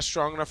either not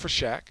strong enough for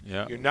Shaq.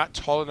 Yeah. You're not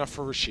tall enough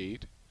for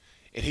Rasheed.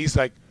 And he's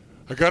like,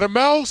 I got a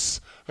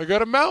mouse.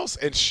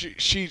 And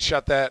she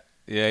shot that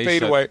Yeah, he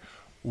fade shot- away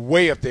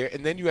way up there.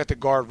 And then you had to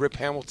guard Rip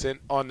Hamilton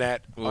on the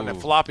Ooh.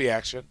 floppy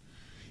action.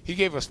 He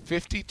gave us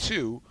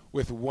 52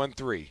 with 1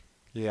 3.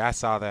 Yeah, I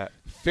saw that.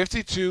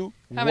 52,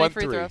 How 1 many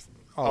free 3. throws?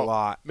 A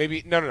lot.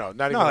 Maybe not even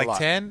No, a like lot.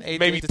 10, 8,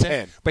 maybe 8 to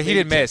 10. But he Maybe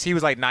didn't 10. miss. He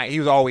was he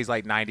was always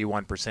like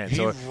 91%. He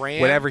So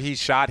ran- whatever he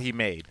shot, he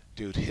made.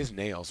 Dude, his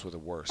nails were the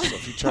worst. So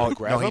if you try to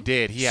grab no, him, he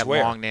did. He had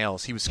swear, long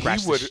nails. He would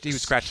scratch. He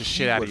would scratch the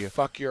shit he out would of you.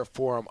 Fuck your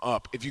forearm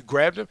up if you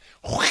grabbed him.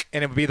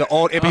 And it would be the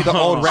old. It'd be the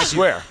old I Reggie.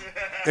 swear.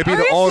 It'd be Are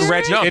the you old serious?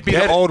 Reggie. No, It'd be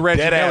dead- the old Reggie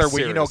dead ass Miller,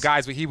 where serious.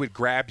 guys, where he would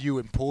grab you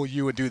and pull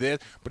you and do this,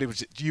 but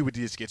you would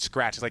just get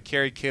scratched. It's like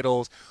Kerry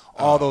Kittles,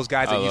 all those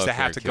guys I that used love to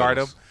have Kerry to guard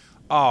him. Kittles.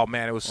 Oh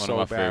man, it was One so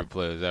of my bad. favorite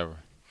players ever.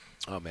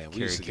 Oh man, we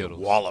Kerry used to get Kittles.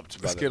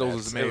 walloped by the Skittles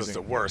Nets. was It was amazing.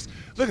 the worst.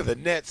 Look at the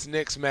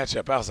Nets-Knicks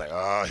matchup. I was like,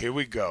 oh, here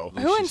we go.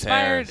 Who Lucius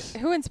Harris.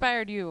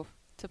 inspired you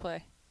to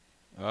play?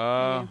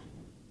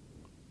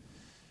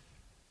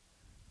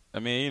 I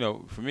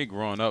mean, for me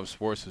growing up,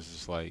 sports was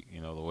just like,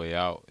 the way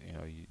out.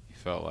 You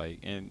felt like,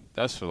 and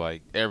that's for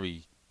like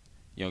every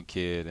young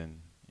kid and,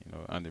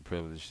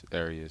 underprivileged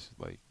areas.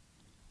 Like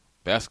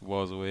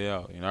basketball is the way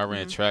out. I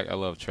ran track. I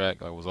love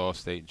track. I was all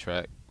state in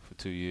track for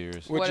 2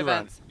 years. What'd What you run?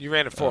 events? You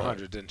ran at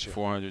 400, didn't you?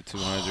 400,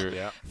 200.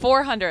 Yeah.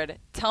 400.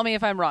 Tell me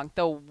if I'm wrong.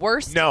 The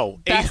worst. No,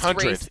 best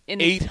 800. race in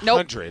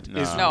 800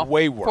 Nope. is No.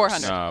 way worse.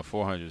 400. Nah,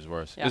 400 is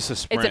worse. Yeah. It's a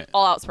sprint. It's an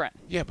all-out sprint.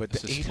 Yeah, but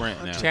It's the a sprint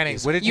 800 now. Channing,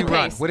 is- what did You you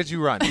run? pace. What did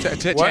you run?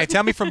 Channing, What?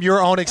 tell me from your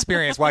own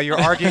experience while you're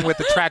arguing with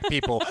the track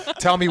people.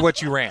 Tell me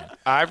what you ran.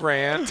 I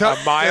ran Tell-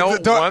 a mile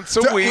don't- once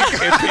a week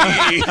in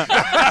PE.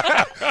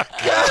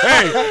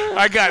 Hey,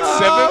 I got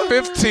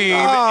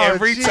 7:15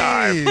 every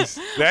time. That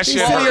He's,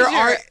 shit sitting here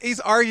hurt. he's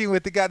arguing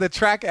with the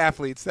tracks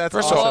athletes. That's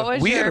First of awesome. all, What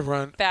was we had your to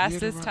run- we had to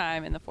fastest run.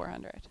 time in the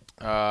 400?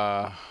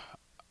 I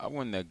I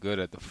wasn't that good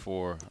at the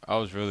 4. I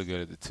was really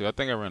good at the 2. I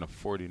think I ran a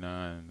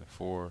 49, the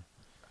 4.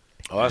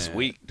 Oh, that's and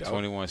weak, dog.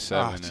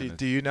 21.7.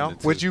 Do you know?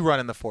 What'd you run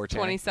in the 4?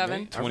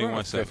 27.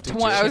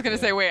 21.7. I was gonna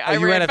say, wait, I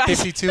you ran a fast.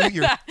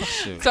 52.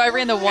 Shit. So I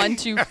ran the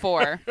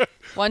 1-2-4,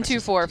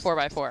 1-2-4,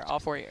 4x4, all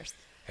 4 years.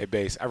 Hey,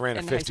 Base, I ran a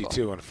In high school.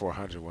 52 on a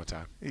 400 one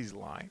time. He's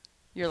lying.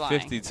 You're lying.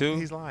 52.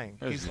 He's lying.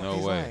 There's he's no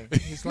he's way. Lying.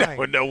 He's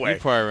lying. No You way.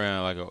 probably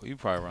ran like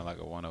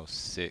a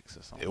 106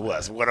 or something. It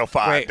was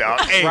 105, Wait, dog.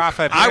 Hey,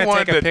 Rafa, if I you're gonna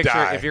wanted take a to picture,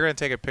 die. if you're gonna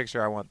take a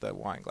picture, I want the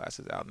wine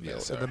glasses out in the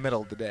Yes, middle, in sir. the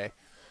middle of the day.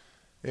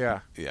 Yeah.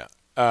 Yeah.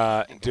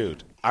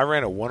 Dude, I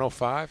ran a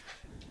 105.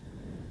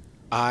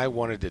 I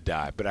wanted to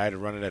die, but I had to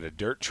run it at a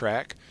dirt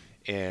track.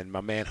 And my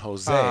man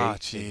Jose Oh, in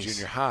jeez.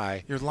 junior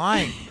high, You're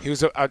lying. he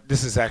was.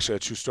 This is actually a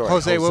true story.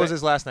 Jose, what was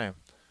his last name?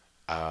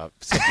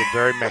 Something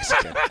very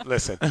Mexican.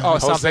 Listen. Oh,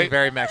 Jose, something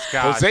very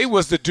Mexican. Jose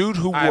was the dude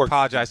who I wore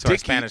apologize to our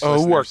Spanish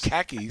who wore listeners.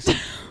 khakis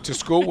to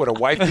school with a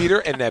white beater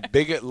and that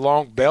big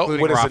long belt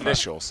Including with his Rafa.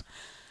 initials.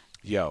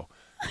 Yo,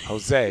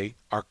 Jose,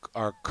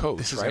 our coach.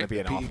 This is right? gonna be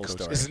an PE awful coach.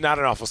 story. This is not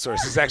an awful story.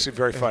 This is actually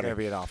very It's funny. gonna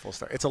be an awful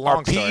story. It's a Our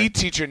long PE story.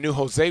 teacher knew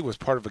Jose was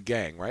part of a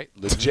gang, right?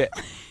 Legit.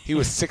 He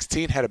was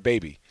 16, had a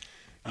baby.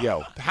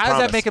 Yo, How does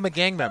that make him a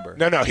gang member?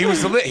 No, he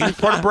was he was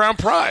part of Brown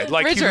Pride.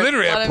 Like he Richard,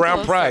 literally let had him Brown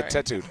tell the Pride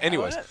story. tattooed.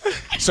 Anyways,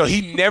 so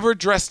he never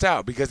dressed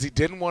out because he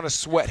didn't want to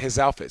sweat his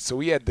outfit. So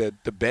he had the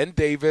Ben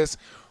Davis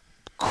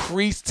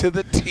crease to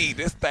the T.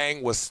 This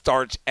thing was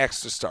starch,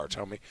 extra starch,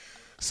 homie.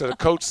 So the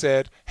coach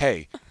said,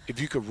 "Hey, if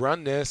you could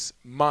run this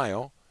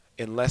mile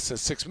in less than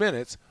 6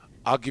 minutes,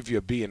 I'll give you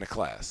a B in the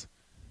class."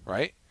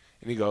 Right?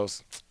 And he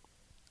goes,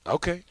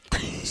 "Okay."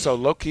 So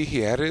low key, he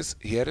had his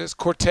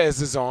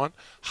Cortezes on,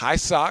 high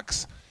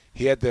socks.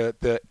 He had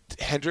the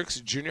Hendrix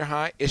junior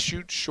high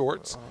issued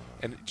shorts,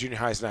 and junior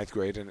high is 9th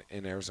grade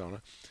in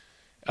Arizona,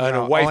 and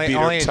a white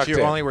beater tucked in.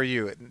 Only were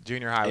you at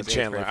junior high In was 8th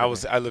Chandler. grade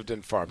for me. I lived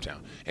in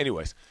Farmtown.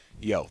 Anyways,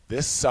 yo,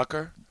 this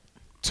sucker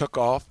took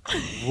off.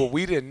 What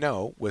we didn't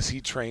know was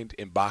he trained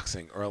in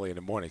boxing early in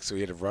the morning, so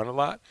he had to run a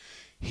lot.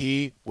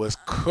 He was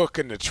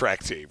cooking the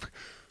track team.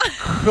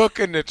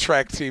 Cooking the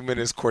track team in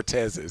his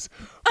Cortezes.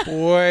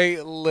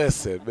 Boy,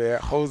 listen, man.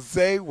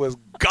 Jose was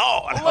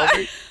gone,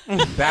 homie.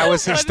 That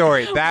was his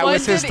story. That what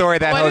was his did he- story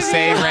that what did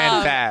Jose he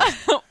ran have?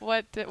 fast.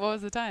 What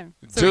was the time?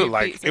 So Dude, you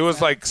like beat it was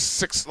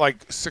 6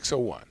 like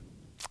 6:01.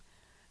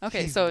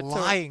 Okay, He's so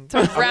lying. to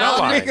I'm not round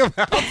lying.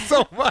 About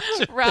so much.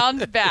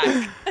 round back.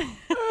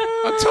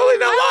 I'm totally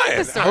not lying.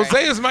 the story.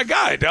 Jose is my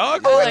guy,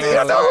 dog. I like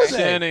the story.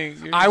 Channing,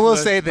 you're I will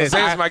just say this.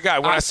 Jose is I- my guy.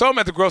 When I saw him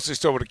at the grocery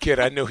store with a kid,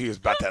 I knew he was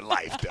about that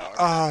life, dog.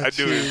 I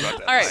knew he was about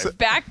that All life. right,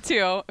 back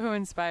to who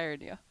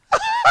inspired you.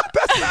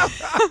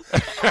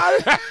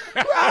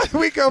 How did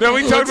we go? No,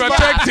 we from talked about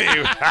Woodstock- track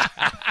team.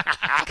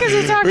 Because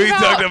we talked We about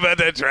talked about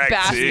that track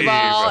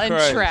basketball team. and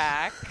Right.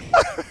 track.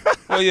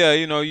 Well, yeah,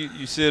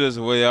 you see it as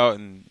a way out,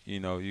 and you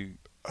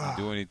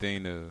do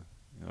anything to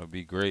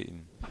be great,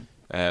 and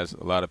as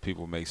a lot of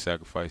people make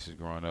sacrifices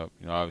growing up.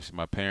 Obviously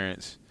my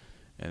parents,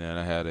 and then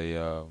I had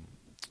a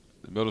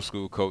middle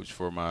school coach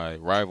for my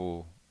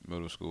rival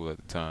middle school at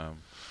the time.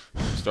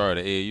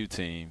 Started an AAU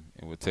team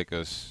and would take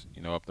us,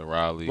 up to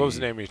Raleigh. What was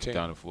the name of your team?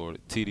 Down to Florida.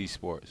 TD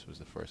Sports was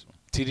the first one.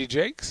 TD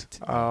Jakes?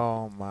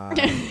 Oh my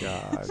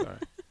God. Sorry.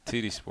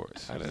 TD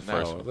Sports I was the didn't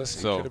first know. one. Listen,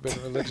 you So could have been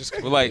a religious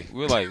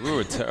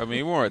kid.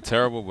 we weren't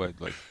terrible, but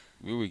like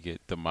we would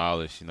get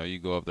demolished. You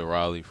go up to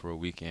Raleigh for a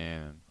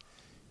weekend, and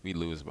we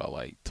lose about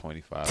like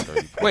 25, 30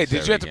 points. Wait,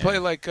 did you have to every play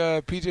game. like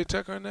PJ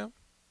Tucker and them?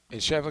 And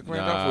Shavlik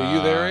Randolph? Were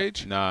you their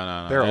age?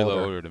 No. They're They're a little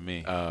older. older than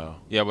me. Oh.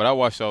 Yeah, but I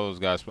watched all those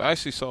guys. But I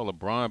actually saw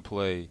LeBron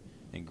play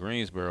in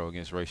Greensboro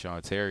against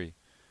Rayshon Terry.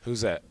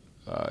 Who's that?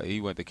 He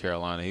went to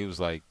Carolina. He was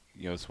like,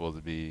 supposed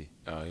to be.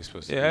 He's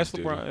supposed to Yeah, be that's his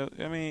dude. LeBron.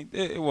 I mean,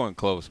 it wasn't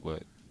close,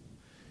 but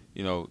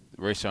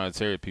Rayshon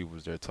Terry people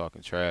was there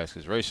talking trash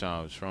because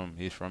Rayshon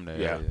he's from that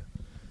Yeah. area,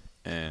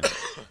 and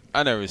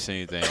I never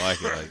seen anything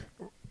like it.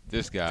 Like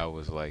this guy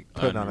was like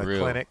Putting on a unreal.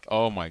 clinic.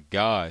 Oh my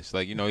gosh!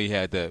 Like he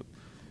had that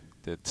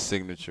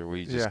signature where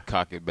he just Yeah.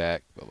 cock it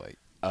back, but like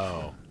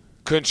Oh.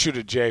 Couldn't shoot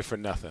a J for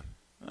nothing.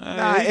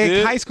 Nah, he in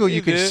did. high school He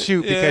you could did.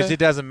 shoot because Yeah. it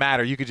doesn't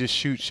matter. You could just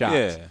shoot shots.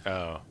 Yeah.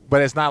 Oh.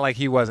 But it's not like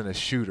he wasn't a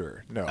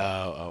shooter. No.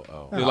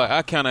 Oh. Dude, like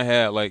I kind of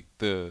had like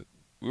we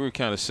were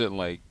kind of sitting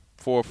like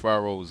 4 or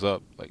 5 rows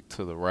up like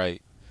to the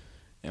right,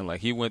 and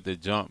like he went to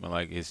jump and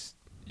like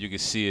you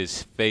could see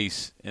his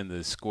face in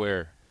the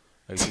square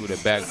like through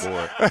the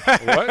backboard.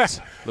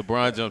 What?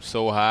 LeBron jumped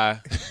so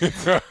high,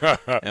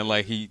 and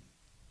like he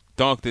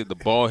dunked it, the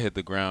ball hit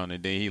the ground,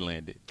 and then he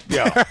landed.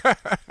 Yo.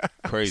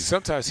 Crazy.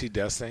 Sometimes he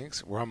does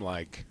things where I'm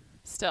like,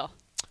 Still.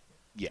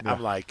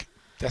 I'm like,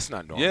 that's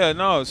not normal. Yeah,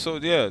 no. So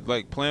yeah,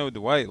 like playing with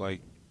Dwight,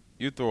 like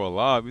you throw a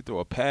lob, you throw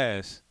a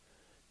pass,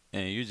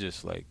 and you're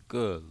just like,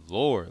 good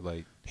Lord,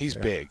 like He's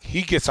big.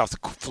 He gets off the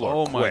floor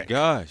oh quick. my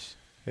gosh.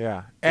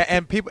 Yeah.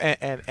 And people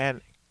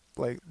and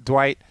like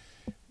Dwight,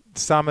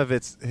 some of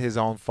it's his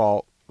own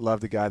fault.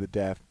 Love the guy to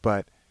death,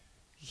 but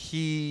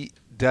he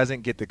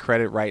doesn't get the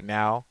credit right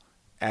now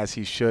as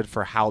he should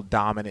for how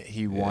dominant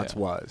he once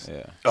was.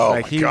 Yeah. Oh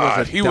Like, my he God,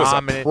 was a he was a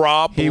dominant.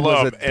 problem He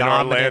was a in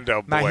dominant.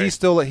 Orlando. Now Boy. he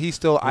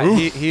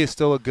is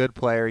still a good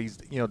player. He's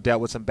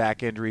dealt with some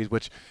back injuries,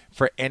 which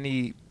for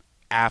any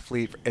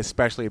athlete,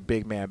 especially a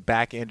big man,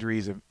 back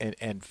injuries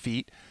and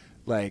feet.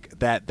 Like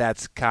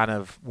that's kind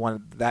of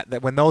one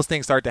that when those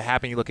things start to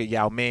happen, you look at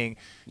Yao Ming,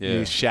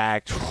 you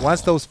Shaq.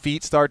 Once those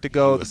feet start to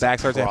go, the back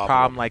starts to have a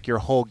problem. Like your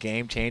whole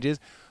game changes.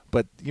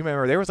 But you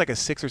remember there was like a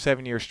 6 or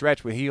 7 year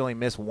stretch where he only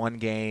missed one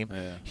game.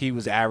 Yeah. He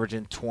was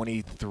averaging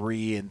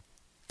 23 and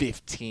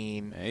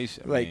 15,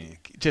 Man,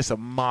 just a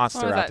monster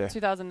What was out there. that,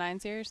 2009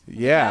 series?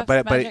 Yeah, Cavs?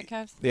 but Magic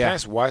Cavs? Can I yeah,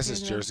 ask, why is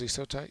his jersey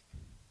so tight?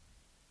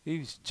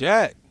 he's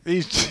jacked.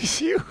 he's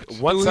huge.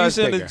 One Dude, size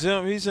he's in bigger. the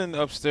gym. He's in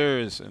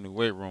upstairs in the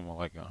weight room with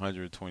like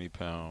 120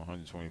 pound,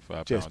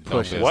 125 Just pound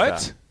pushing dumbbells. What?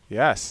 stuff.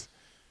 Yes.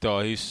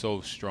 Dog, he's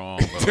so strong.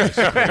 Bro. It's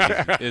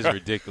crazy. It's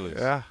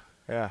ridiculous.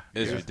 Yeah.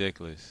 It's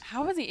ridiculous.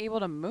 How was he able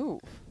to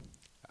move?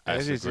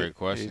 That's a He's great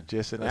question. He's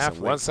just an Listen,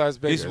 athlete. one size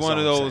bigger. He's is one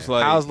of all I'm those saying.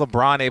 like How's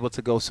LeBron able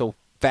to go so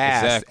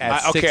fast Exactly.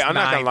 at Okay, I'm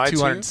not gonna 6'9", lie to you.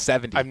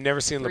 270? I've never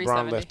seen LeBron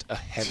 370. lift a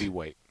heavy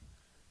weight.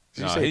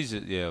 Did you no, say- he's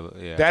just,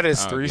 yeah. That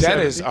is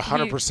 370?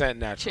 100%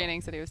 natural.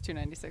 Channing said he was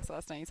 296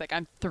 last night. He's like,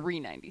 I'm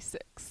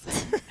 396.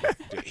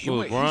 Dude, Who,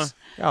 LeBron?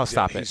 Oh,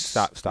 stop it! he's-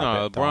 Stop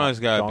No, it! LeBron's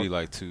got to Don't- be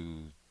like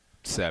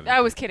 270. I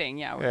was kidding.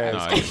 Yeah. Yeah,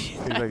 No, he's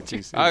like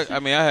GC. I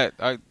mean,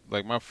 I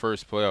like my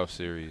first playoff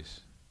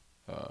series.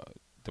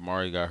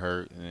 Damari got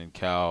hurt, and then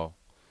Cal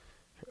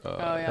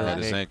had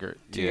his ankle.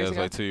 Yeah, years it was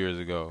ago? like 2 years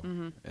ago,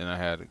 Mm-hmm. and I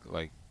had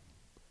like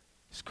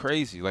it's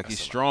crazy. Like he's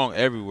strong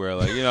everywhere.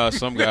 Like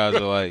some guys are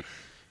like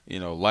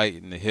light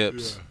in the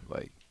hips.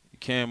 Like you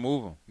can't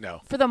move him.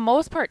 No. For the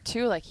most part,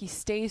 too, like he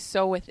stays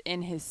so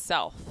within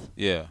himself.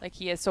 Yeah. Like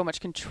he has so much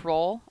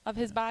control of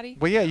his body.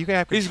 Well, yeah, you can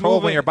have He's control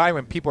when moving- your body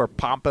when people are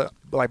pumping,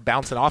 like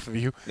bouncing off of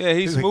you. Yeah,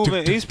 he's like,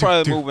 moving. do, He's do,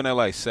 probably do. moving at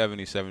like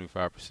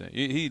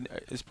 70-75%.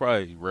 It's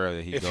probably rare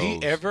that he If goes.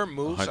 he ever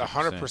moves 100%,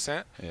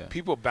 100%, yeah.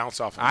 people bounce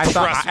off him. I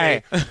saw. Trust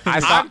me. I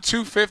saw. I'm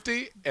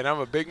 250 and I'm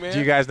a big man. Do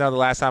you guys know the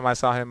last time I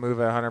saw him move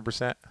at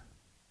 100%?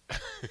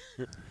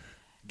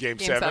 Game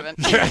Game 7.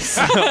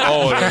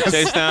 Oh, the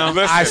chase down.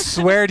 Listen. I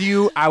swear to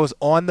you, I was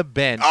on the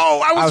bench.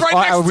 Oh, I was right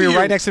next to we were you.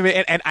 right next to me,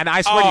 and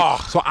I swear to Oh.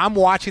 you. So I'm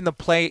watching the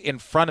play in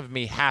front of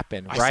me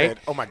happen, I right? said,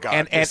 oh my God.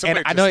 And Did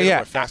somebody I just know, hit him yeah.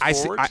 with fast I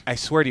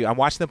forwards? swear to you, I'm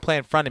watching the play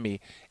in front of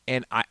me,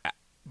 and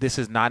this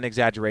is not an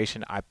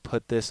exaggeration. I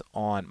put this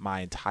on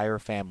my entire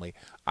family.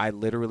 I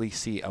literally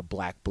see a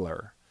black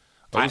blur.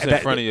 It was in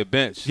front of your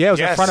bench. Yeah, it was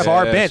in Yes. front of Yeah,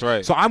 our that's bench.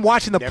 right. So I'm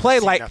watching the Never play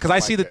seen like nothing because I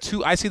like see that.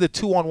 I see the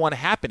 2-on-1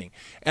 happening,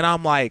 and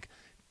I'm like,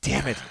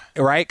 damn it,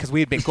 right? Because we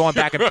had been going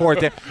back and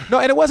forth. No,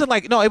 and it wasn't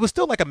like it was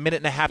still like a minute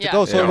and a half to Yeah.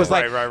 go. So Yeah. it was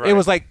like Right. it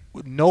was like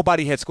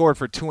nobody had scored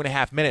for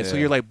 2.5 minutes. So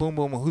Yeah. you're like, boom,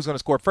 boom, who's going to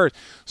score first?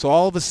 So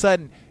all of a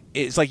sudden.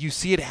 It's like you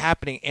see it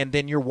happening, and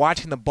then you're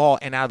watching the ball,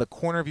 and out of the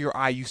corner of your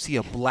eye, you see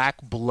a black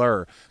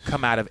blur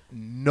come out of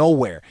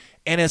nowhere.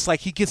 And it's like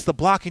he gets the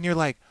block, and you're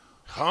like,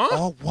 Huh?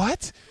 oh,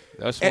 what?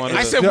 That's And one of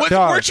I the, said, No, what,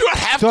 dog. weren't you at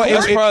half So court?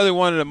 that's probably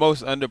one of the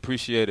most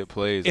underappreciated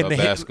plays In of the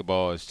hit-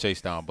 basketball is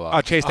chase down block.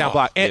 Oh, chase down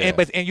block, and,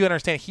 yeah. and you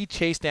understand he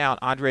chased down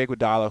Andre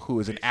Iguodala, who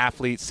is an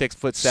athlete,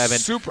 6'7",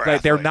 Super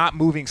Like they're athlete. not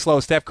moving slow.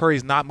 Steph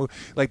Curry's not moving.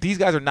 Like these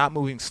guys are not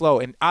moving slow,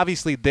 and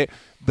obviously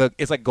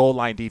it's like goal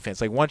line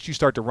defense. Like once you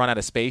start to run out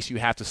of space, you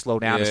have to slow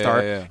down to Yeah,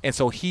 start. yeah. And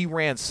so he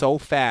ran so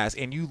fast,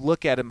 and you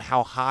look at him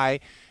how high.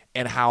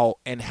 And how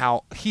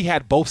he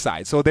had both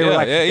sides, so they were Yeah,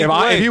 like, yeah, either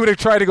way. if he would have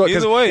tried to go, 'cause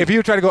Either way. if he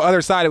would try to go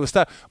other side, it was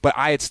tough. But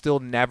I had still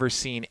never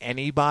seen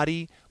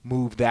anybody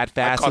move that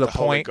fast caught to the the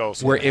Holy point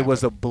Ghost where when it it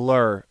was a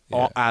blur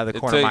Yeah. out of the It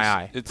corner of my takes-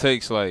 eye. It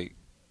takes like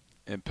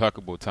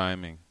impeccable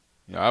timing.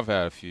 I've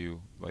had a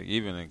few, like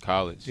even in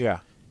college. Yeah.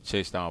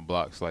 Chase down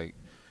blocks. Like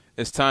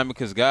it's time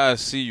because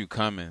guys see you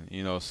coming,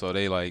 so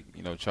they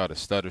try to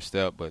stutter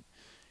step, but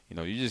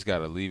you just got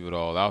to leave it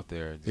all out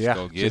there. Just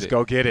go get it.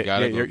 Go get it. You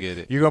gotta Yeah, go get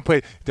it. You're gonna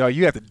play.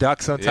 You have to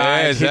duck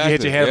sometimes. Yeah, You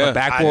hit exactly. your head on Yeah. the I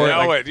backboard.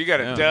 know like, it. You got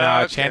to Yeah.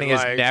 duck. No, Channing and,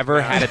 has like,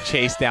 never nah. had a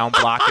chase down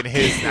block in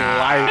his Nah,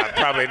 life.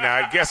 probably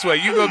not. Guess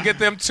what? You go get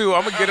them two.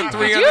 I'm gonna get them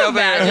three Could on you the other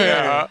end.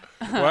 imagine?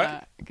 Yeah.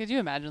 What? Could you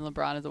imagine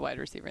LeBron as a wide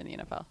receiver in the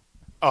NFL?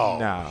 Oh,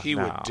 No, he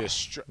no, would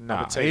destroy. No, I'm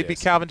gonna tell you he'd be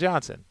this. Calvin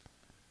Johnson.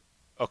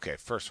 Okay,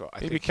 first of all, I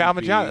He'd think be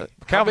Calvin Johnson.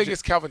 How Calvin big Jo-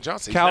 is Calvin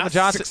Johnson? Calvin He's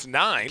not Johnson-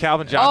 6'9".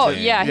 Calvin Johnson.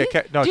 Oh, yeah. No, Did you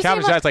Calvin see him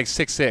Johnson's like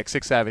 6'6",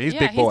 6'7". He's Yeah,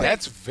 big he's boy. that-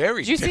 That's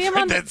very Did you see him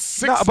different on than the-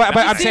 6'9". No, but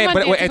I'm see him saying, on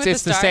but Dancing it's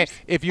with the same. Stars?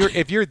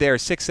 If you're there,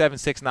 6'7",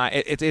 6'9",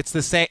 it's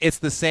the same. It's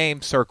the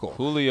same circle.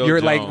 Julio you're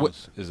Jones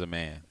like, is a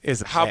man.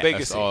 is How big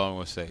That's is he? all I'm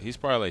gonna say. He's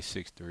probably like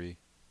 6'3".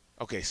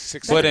 Okay,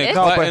 6'9". But in, it?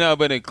 No, but-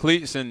 but in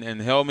cleats and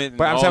helmet and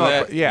But I'm all talking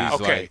that, about- yeah.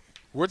 he's Okay, like,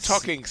 we're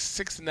talking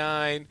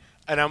 6'9",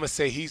 and I'm gonna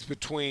say he's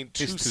between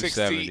He's 260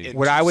 270. and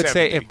What I would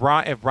say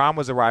 270. if Bron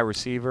was a wide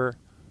receiver,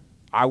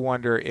 I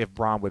wonder if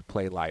Bron would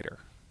play lighter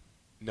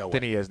no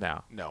than way. he is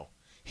now. No,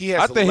 he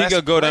has. I think he less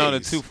could go down to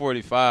plays.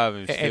 245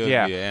 and still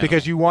Yeah, be an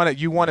because animal. you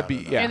want to No, be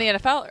no, no. yeah. In the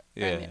NFL?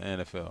 Yeah,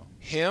 NFL.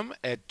 Him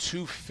at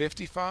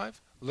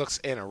 255 looks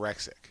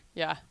anorexic.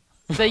 Yeah.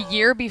 The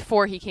year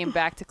before he came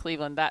back to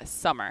Cleveland that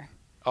summer.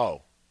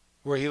 Oh,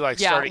 Where he like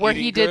Yeah, started where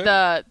eating he did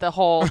good? the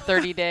whole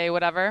 30-day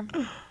whatever.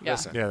 Yeah.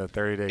 Listen, Yeah, the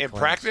 30-day in cleanse.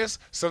 practice,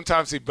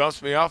 sometimes he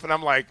bumps me off, and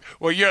I'm like,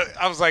 "Well,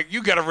 I was like,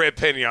 you got a red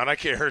penny on. I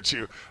can't hurt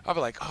you." I'll be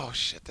like, "Oh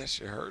shit, that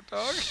shit hurt,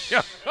 dog."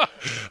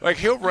 Like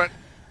he'll run,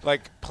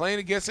 like playing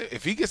against it.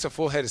 If he gets a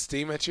full head of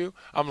steam at you,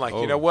 I'm like,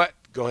 you know what?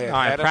 Go ahead. No,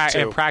 head up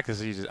in too.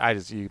 practice,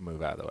 you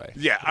move out of the way.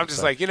 Yeah, I'm just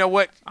So- like, you know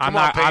what? I'm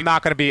Come on,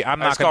 not going to be. It's I'm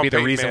not going to called be the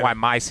Peyton reason Manning. why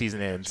my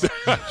season ends.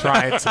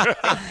 trying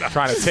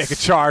to take a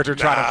charge or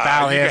trying to Nah,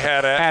 foul you him, can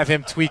have that. have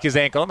him tweak his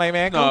ankle. I'm like,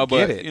 man, go No,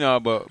 get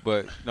but it.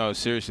 but no,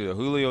 seriously,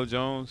 Julio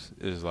Jones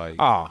is like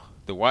Oh,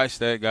 to watch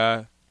that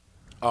guy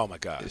Oh my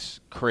God, is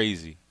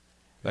crazy.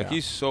 Like Yeah.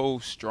 he's so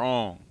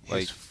strong.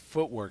 Like his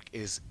footwork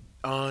is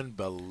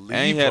unbelievable.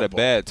 and he had a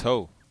bad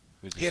toe.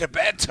 He had a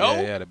bad toe.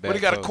 Yeah, he had a bad What,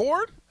 he got a toe.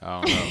 cord?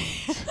 I don't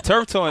know.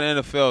 Turf toe in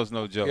the NFL is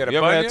no joke. You had a You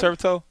ever had bunion? turf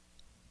toe?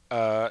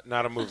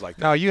 Not a move like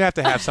that. no, you have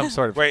to have some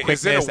sort of Wait,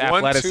 is it a quickness, 1-2?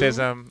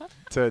 athleticism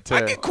to.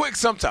 I get quick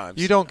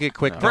sometimes. You don't get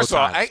quick. No. No First of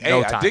all, times. I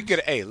No did times.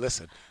 get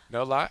listen,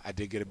 no lie, I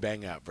did get a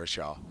bang out versus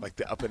y'all. Like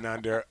the up and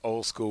under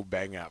old school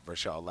bang out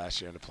versus y'all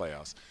last year in the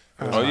playoffs.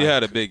 Oh, you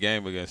had a big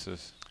game against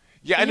us.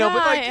 Yeah, I know, Yeah,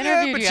 but I like,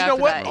 interviewed but you you know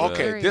after what? that. Yeah. Okay,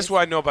 Curious. this is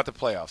what I know about the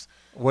playoffs.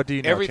 What do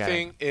you know? Everything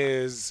Channing?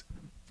 is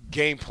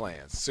game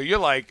plans. So you're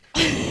like,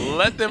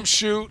 let them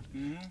shoot,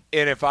 and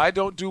if I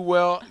don't do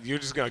well, you're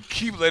just gonna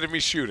keep letting me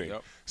shooting.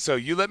 Yep. So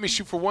you let me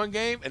shoot for one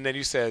game, and then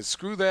you said,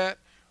 screw that.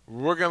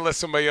 We're gonna let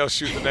somebody else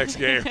shoot the next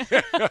game,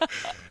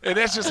 and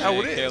that's just how it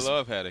And is.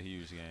 K-Love had a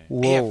huge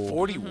game. He had Whoa.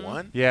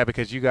 41. Yeah,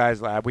 because you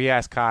guys, we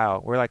asked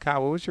Kyle. We're like,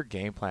 Kyle, what was your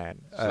game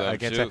plan Let him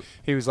against? shoot.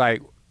 He was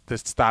like, to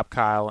stop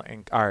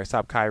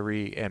stop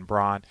Kyrie and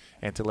Braun,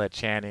 and to let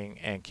Channing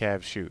and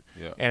Kev shoot.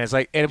 Yeah. And it's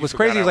like, and it You was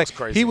forgot crazy. I It was was like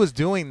crazy. he was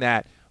doing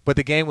that, but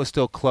the game was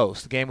still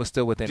close. The game was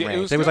still within Yeah, it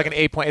range. was It was like good. an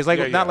 8-point. It's like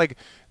Yeah, not yeah.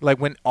 like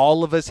when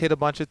all of us hit a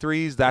bunch of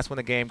threes. That's when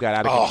the game got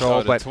out of Oh, control.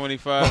 Oh, the But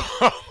 25.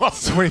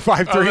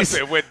 25 Oh, threes.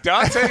 listen, when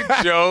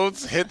Dante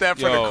Jones hit that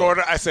from the Yo.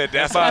 corner, I said,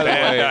 that's a by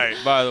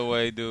bad night. the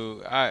way,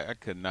 dude, I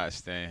could not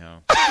stand him.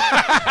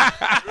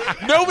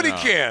 Nobody No.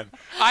 can.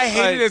 I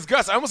hated Like- his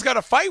guts. I almost got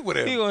a fight with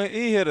him.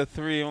 He hit a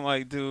three. I'm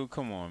like, dude,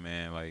 come on,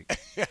 man. Like,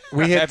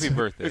 we hit. happy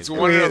birthday. It's dude.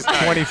 one We of hit those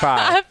nights. 25.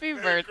 Happy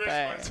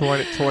birthday.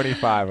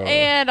 25 of them.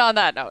 And on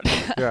that note,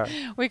 Yeah.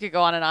 we could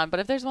go on and on. But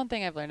if there's one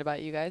thing I've learned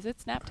about you guys,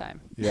 it's nap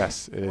time.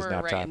 Yes, it is We're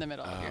nap right time. in the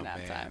middle of your Oh, nap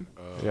man. time.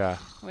 Oh. Yeah.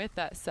 With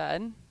that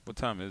said, What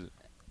time is it?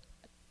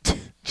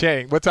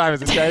 Channing, what time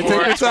is it? Channing?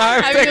 Take your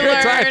time. Have Take you your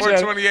time. learned? Channing.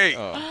 428.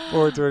 Oh,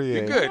 4:28.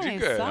 You're good. Nice, You're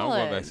good. solid.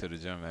 I'm going back to the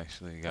gym,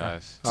 actually,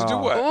 guys. To do Oh.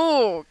 what?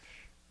 ooh,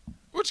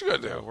 What you gonna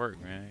Gotta do?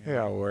 work, man.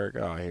 Yeah, work.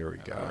 Oh, here we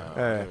go.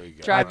 There we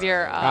go. drive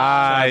your.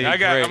 Ah, I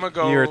got. I'm gonna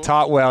go. You're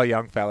taught well,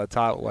 young fella.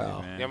 Taught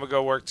well. man. Yeah, I'm gonna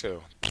go work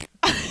too.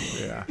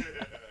 Yeah.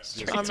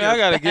 I mean, I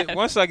gotta get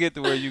once I get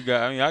to where you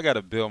got. I mean, I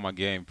gotta build my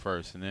game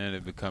first, and then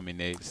it become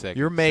innate. Second,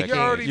 You're making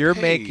already you're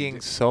paid.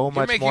 making so You're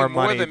much making more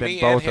more money than than me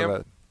both and of him.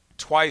 us.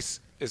 Twice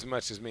as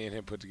much as me and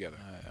him put together.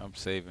 I'm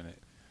saving it.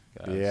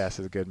 Guys. Yes,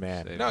 is a good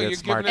man. No, No, Good, you're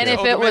smart giving and it kid.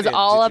 if to it was Dominion,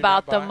 all did you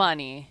about not the buy?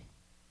 money,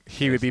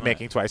 he would be That's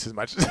making twice as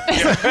much.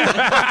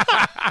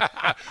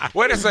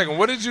 Wait a second.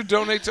 What did you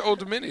donate to Old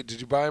Dominion?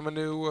 Did you buy him a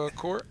new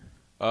court?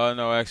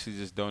 No, I actually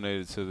just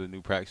donated to the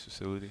new practice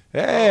facility.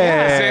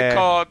 Hey. Is it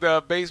called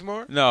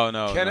Bazemore? No.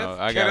 Kenneth?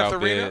 I got Kenneth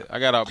outbid. Arena? I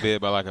got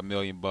outbid by like $1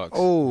 million.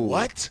 Oh,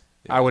 What?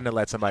 I wouldn't have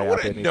let somebody I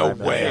outbid wouldn't- me. no by a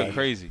million way. Yeah, dollars.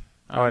 crazy.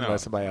 I wouldn't know.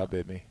 let somebody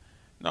outbid me.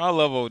 No, I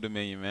love Old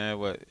Dominion, man.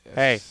 But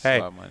Hey, it's a hey.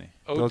 lot of money.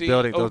 Those OD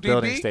buildings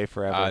ODB? stay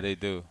forever. They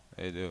do.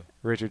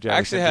 Richard I Jefferson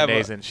actually have a-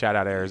 Gymnasium, shout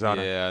out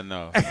Arizona. Yeah, I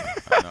know.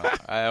 I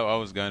know. I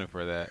was gunning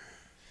for that.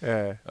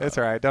 Yeah, it's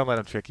all right. Don't let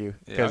them trick you.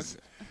 Yeah, Because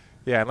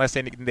unless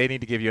they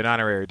need to give you an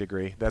honorary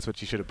degree. That's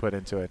what you should have put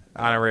into it.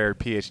 Honorary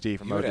PhD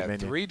from You Old would have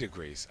Dominion. 3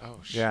 degrees. Oh,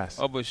 shit. Yes.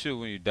 Oh, but shoot,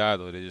 when you die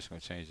though, they're just gonna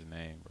change the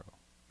name, bro.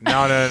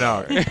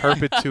 No.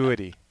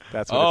 Perpetuity.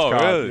 That's what Oh,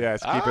 it's called. really?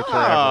 Yes, keep it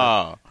forever.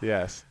 Oh.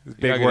 Yes. It's a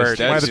You big gotta get a word.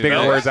 One of the statue, bigger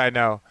no? words I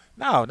know.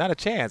 No, not a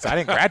chance. I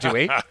didn't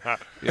graduate.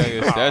 Yeah,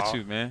 a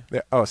statue, man.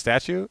 Oh,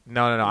 statue?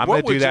 No. I'm What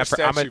going to would do that your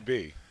for. I'm statue gonna,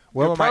 be?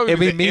 well, It'd probably it'd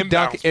be the me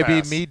inbounds It'd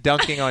be pass. me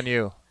dunking on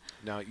you.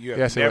 No, you have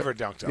Yes, it never would.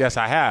 dunked on Yes,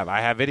 me. I have.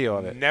 I have video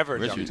of it. Never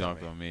Richard dunked on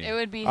dunked me. on me. it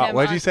would be him.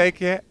 What'd on- you say,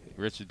 Kit?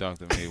 Richard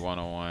dunked on me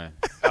 1-on-1.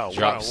 Oh,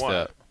 Drop 1-on-1.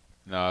 step.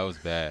 No, it was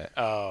bad.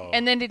 Oh.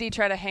 And then did he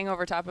try to hang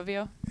over top of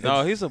you?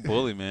 No, he's a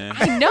bully, man.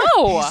 I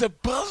know. He's a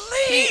bully.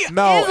 He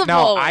No, is a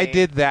no, bully. I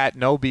did that.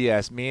 No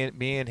BS.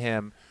 Me and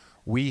him,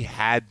 we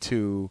had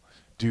to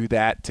do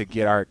that to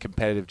get our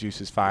competitive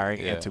juices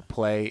firing Yeah. and to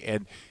play.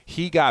 And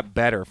he got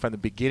better from the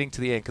beginning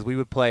to the end because we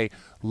would play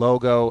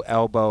logo,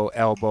 elbow,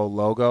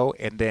 logo,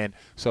 and then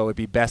so it'd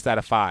be best out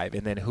of 5.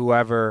 And then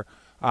whoever,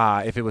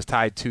 if it was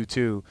tied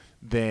 2-2,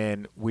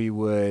 then we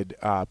would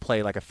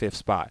play like a 5th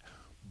spot.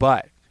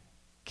 But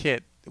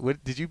Kit,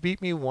 did you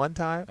beat me one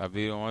time? I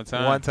beat him one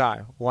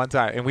time. One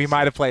time, and we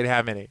might have played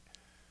how many?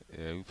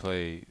 Yeah, we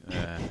played.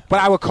 But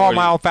I would call 40,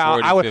 my own foul.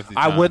 40, I would. 50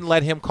 I times. wouldn't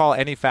let him call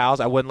any fouls.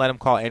 I wouldn't let him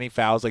call any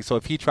fouls. Like so,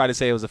 if he tried to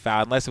say it was a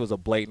foul, unless it was a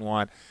blatant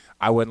one,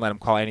 I wouldn't let him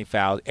call any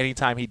fouls.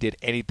 Anytime he did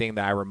anything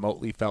that I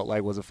remotely felt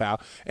like was a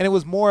foul. And it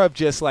was more of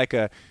just like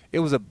a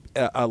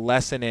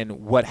lesson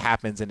in what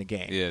happens in the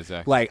game. Yeah,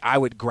 exactly. Like, I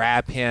would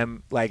grab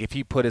him. Like, if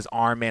he put his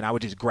arm in, I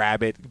would just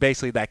grab it.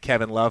 Basically, that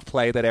Kevin Love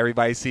play that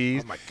everybody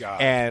sees. Oh, my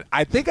God. And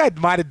I think I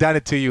might have done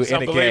it to you It's in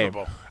a game.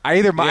 unbelievable. I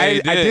did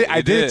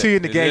did. it to you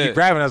in the You game. You did.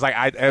 grabbed it. And I was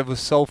like, it was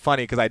so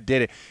funny because I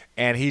did it.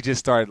 And he just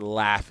started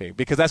laughing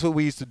because that's what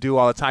we used to do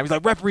all the time. He's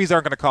like, referees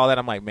aren't going to call that.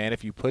 I'm like, man,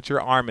 if you put your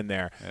arm in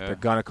there, they're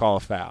going to call a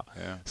foul.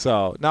 Yeah.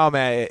 So, no,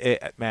 man,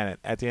 man,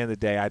 at the end of the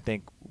day, I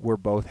think we're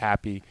both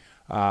happy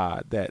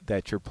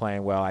that you're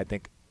playing well. I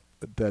think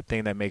the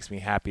thing that makes me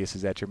happiest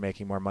is that you're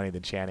making more money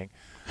than Channing.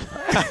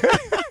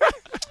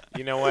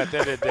 You know what? At the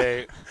end of the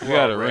day, You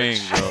got a ring,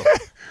 bro.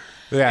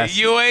 Yes.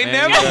 You ain't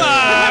Man, never you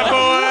lied,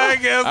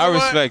 boy. Guess I what?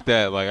 respect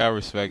that. Like, I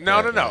respect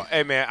No, that. no, no. Like,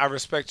 Hey, man, I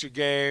respect your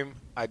game.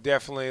 I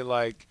definitely,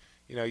 like,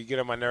 you get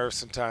on my nerves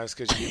sometimes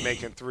because you be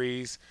making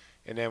threes.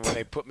 And then when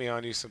they put me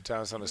on you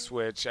sometimes on the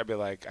switch, I'd be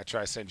like, I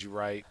try to send you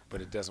right, but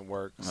it doesn't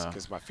work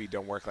because my feet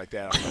don't work like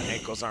that. My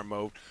ankles aren't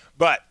moved.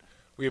 But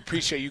we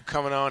appreciate you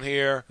coming on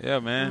here. Yeah,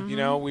 man. You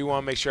know, we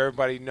want to make sure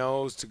everybody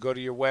knows to go to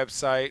your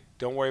website.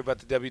 Don't worry about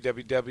the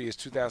www. It's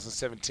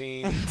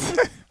 2017.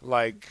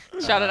 Like,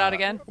 Shout it out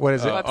again. What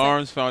is it? Website?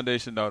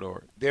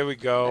 Armsfoundation.org. there we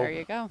go. There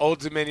you go. Old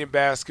Dominion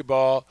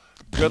basketball.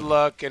 Good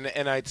luck in the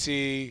NIT.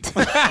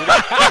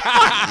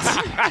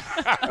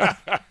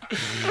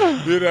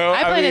 You know,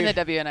 I played in mean-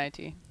 the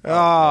WNIT. Oh.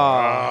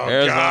 Oh,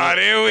 Arizona- God,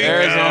 here we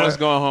Arizona's go.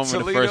 going home in the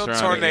Toledo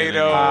first round.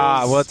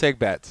 Tornadoes. We'll take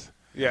bets.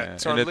 Yeah, In the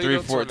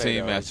Toledo 3-14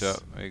 Tornadoes.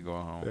 matchup, they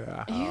going home.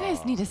 Yeah. You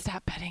guys need to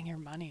stop betting your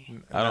money.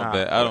 I don't Nah.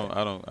 bet. I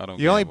don't.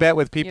 You only gamble. bet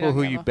with people don't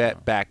who you gamble.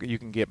 bet back. You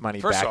can get money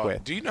First back of all,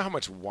 with. do you know how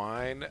much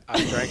wine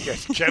I drank at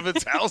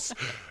Kevin's house?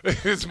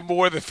 It's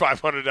more than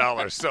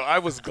 $500. So I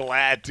was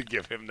glad to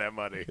give him that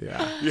money.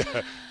 Yeah.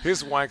 Yeah.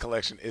 His wine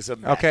collection is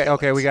amazing.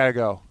 Okay, we gotta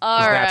go. All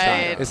it's nap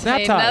right. time. It's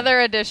nap time.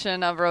 Another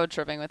edition of Road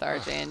Tripping with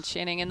RJ and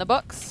Channing in the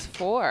books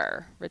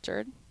for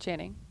Richard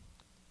Channing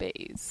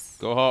Bays.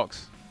 Go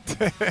Hawks.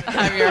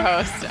 I'm your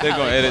host. They're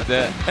gonna Allie. edit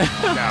that.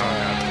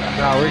 No.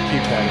 No, we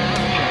keep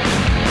that in.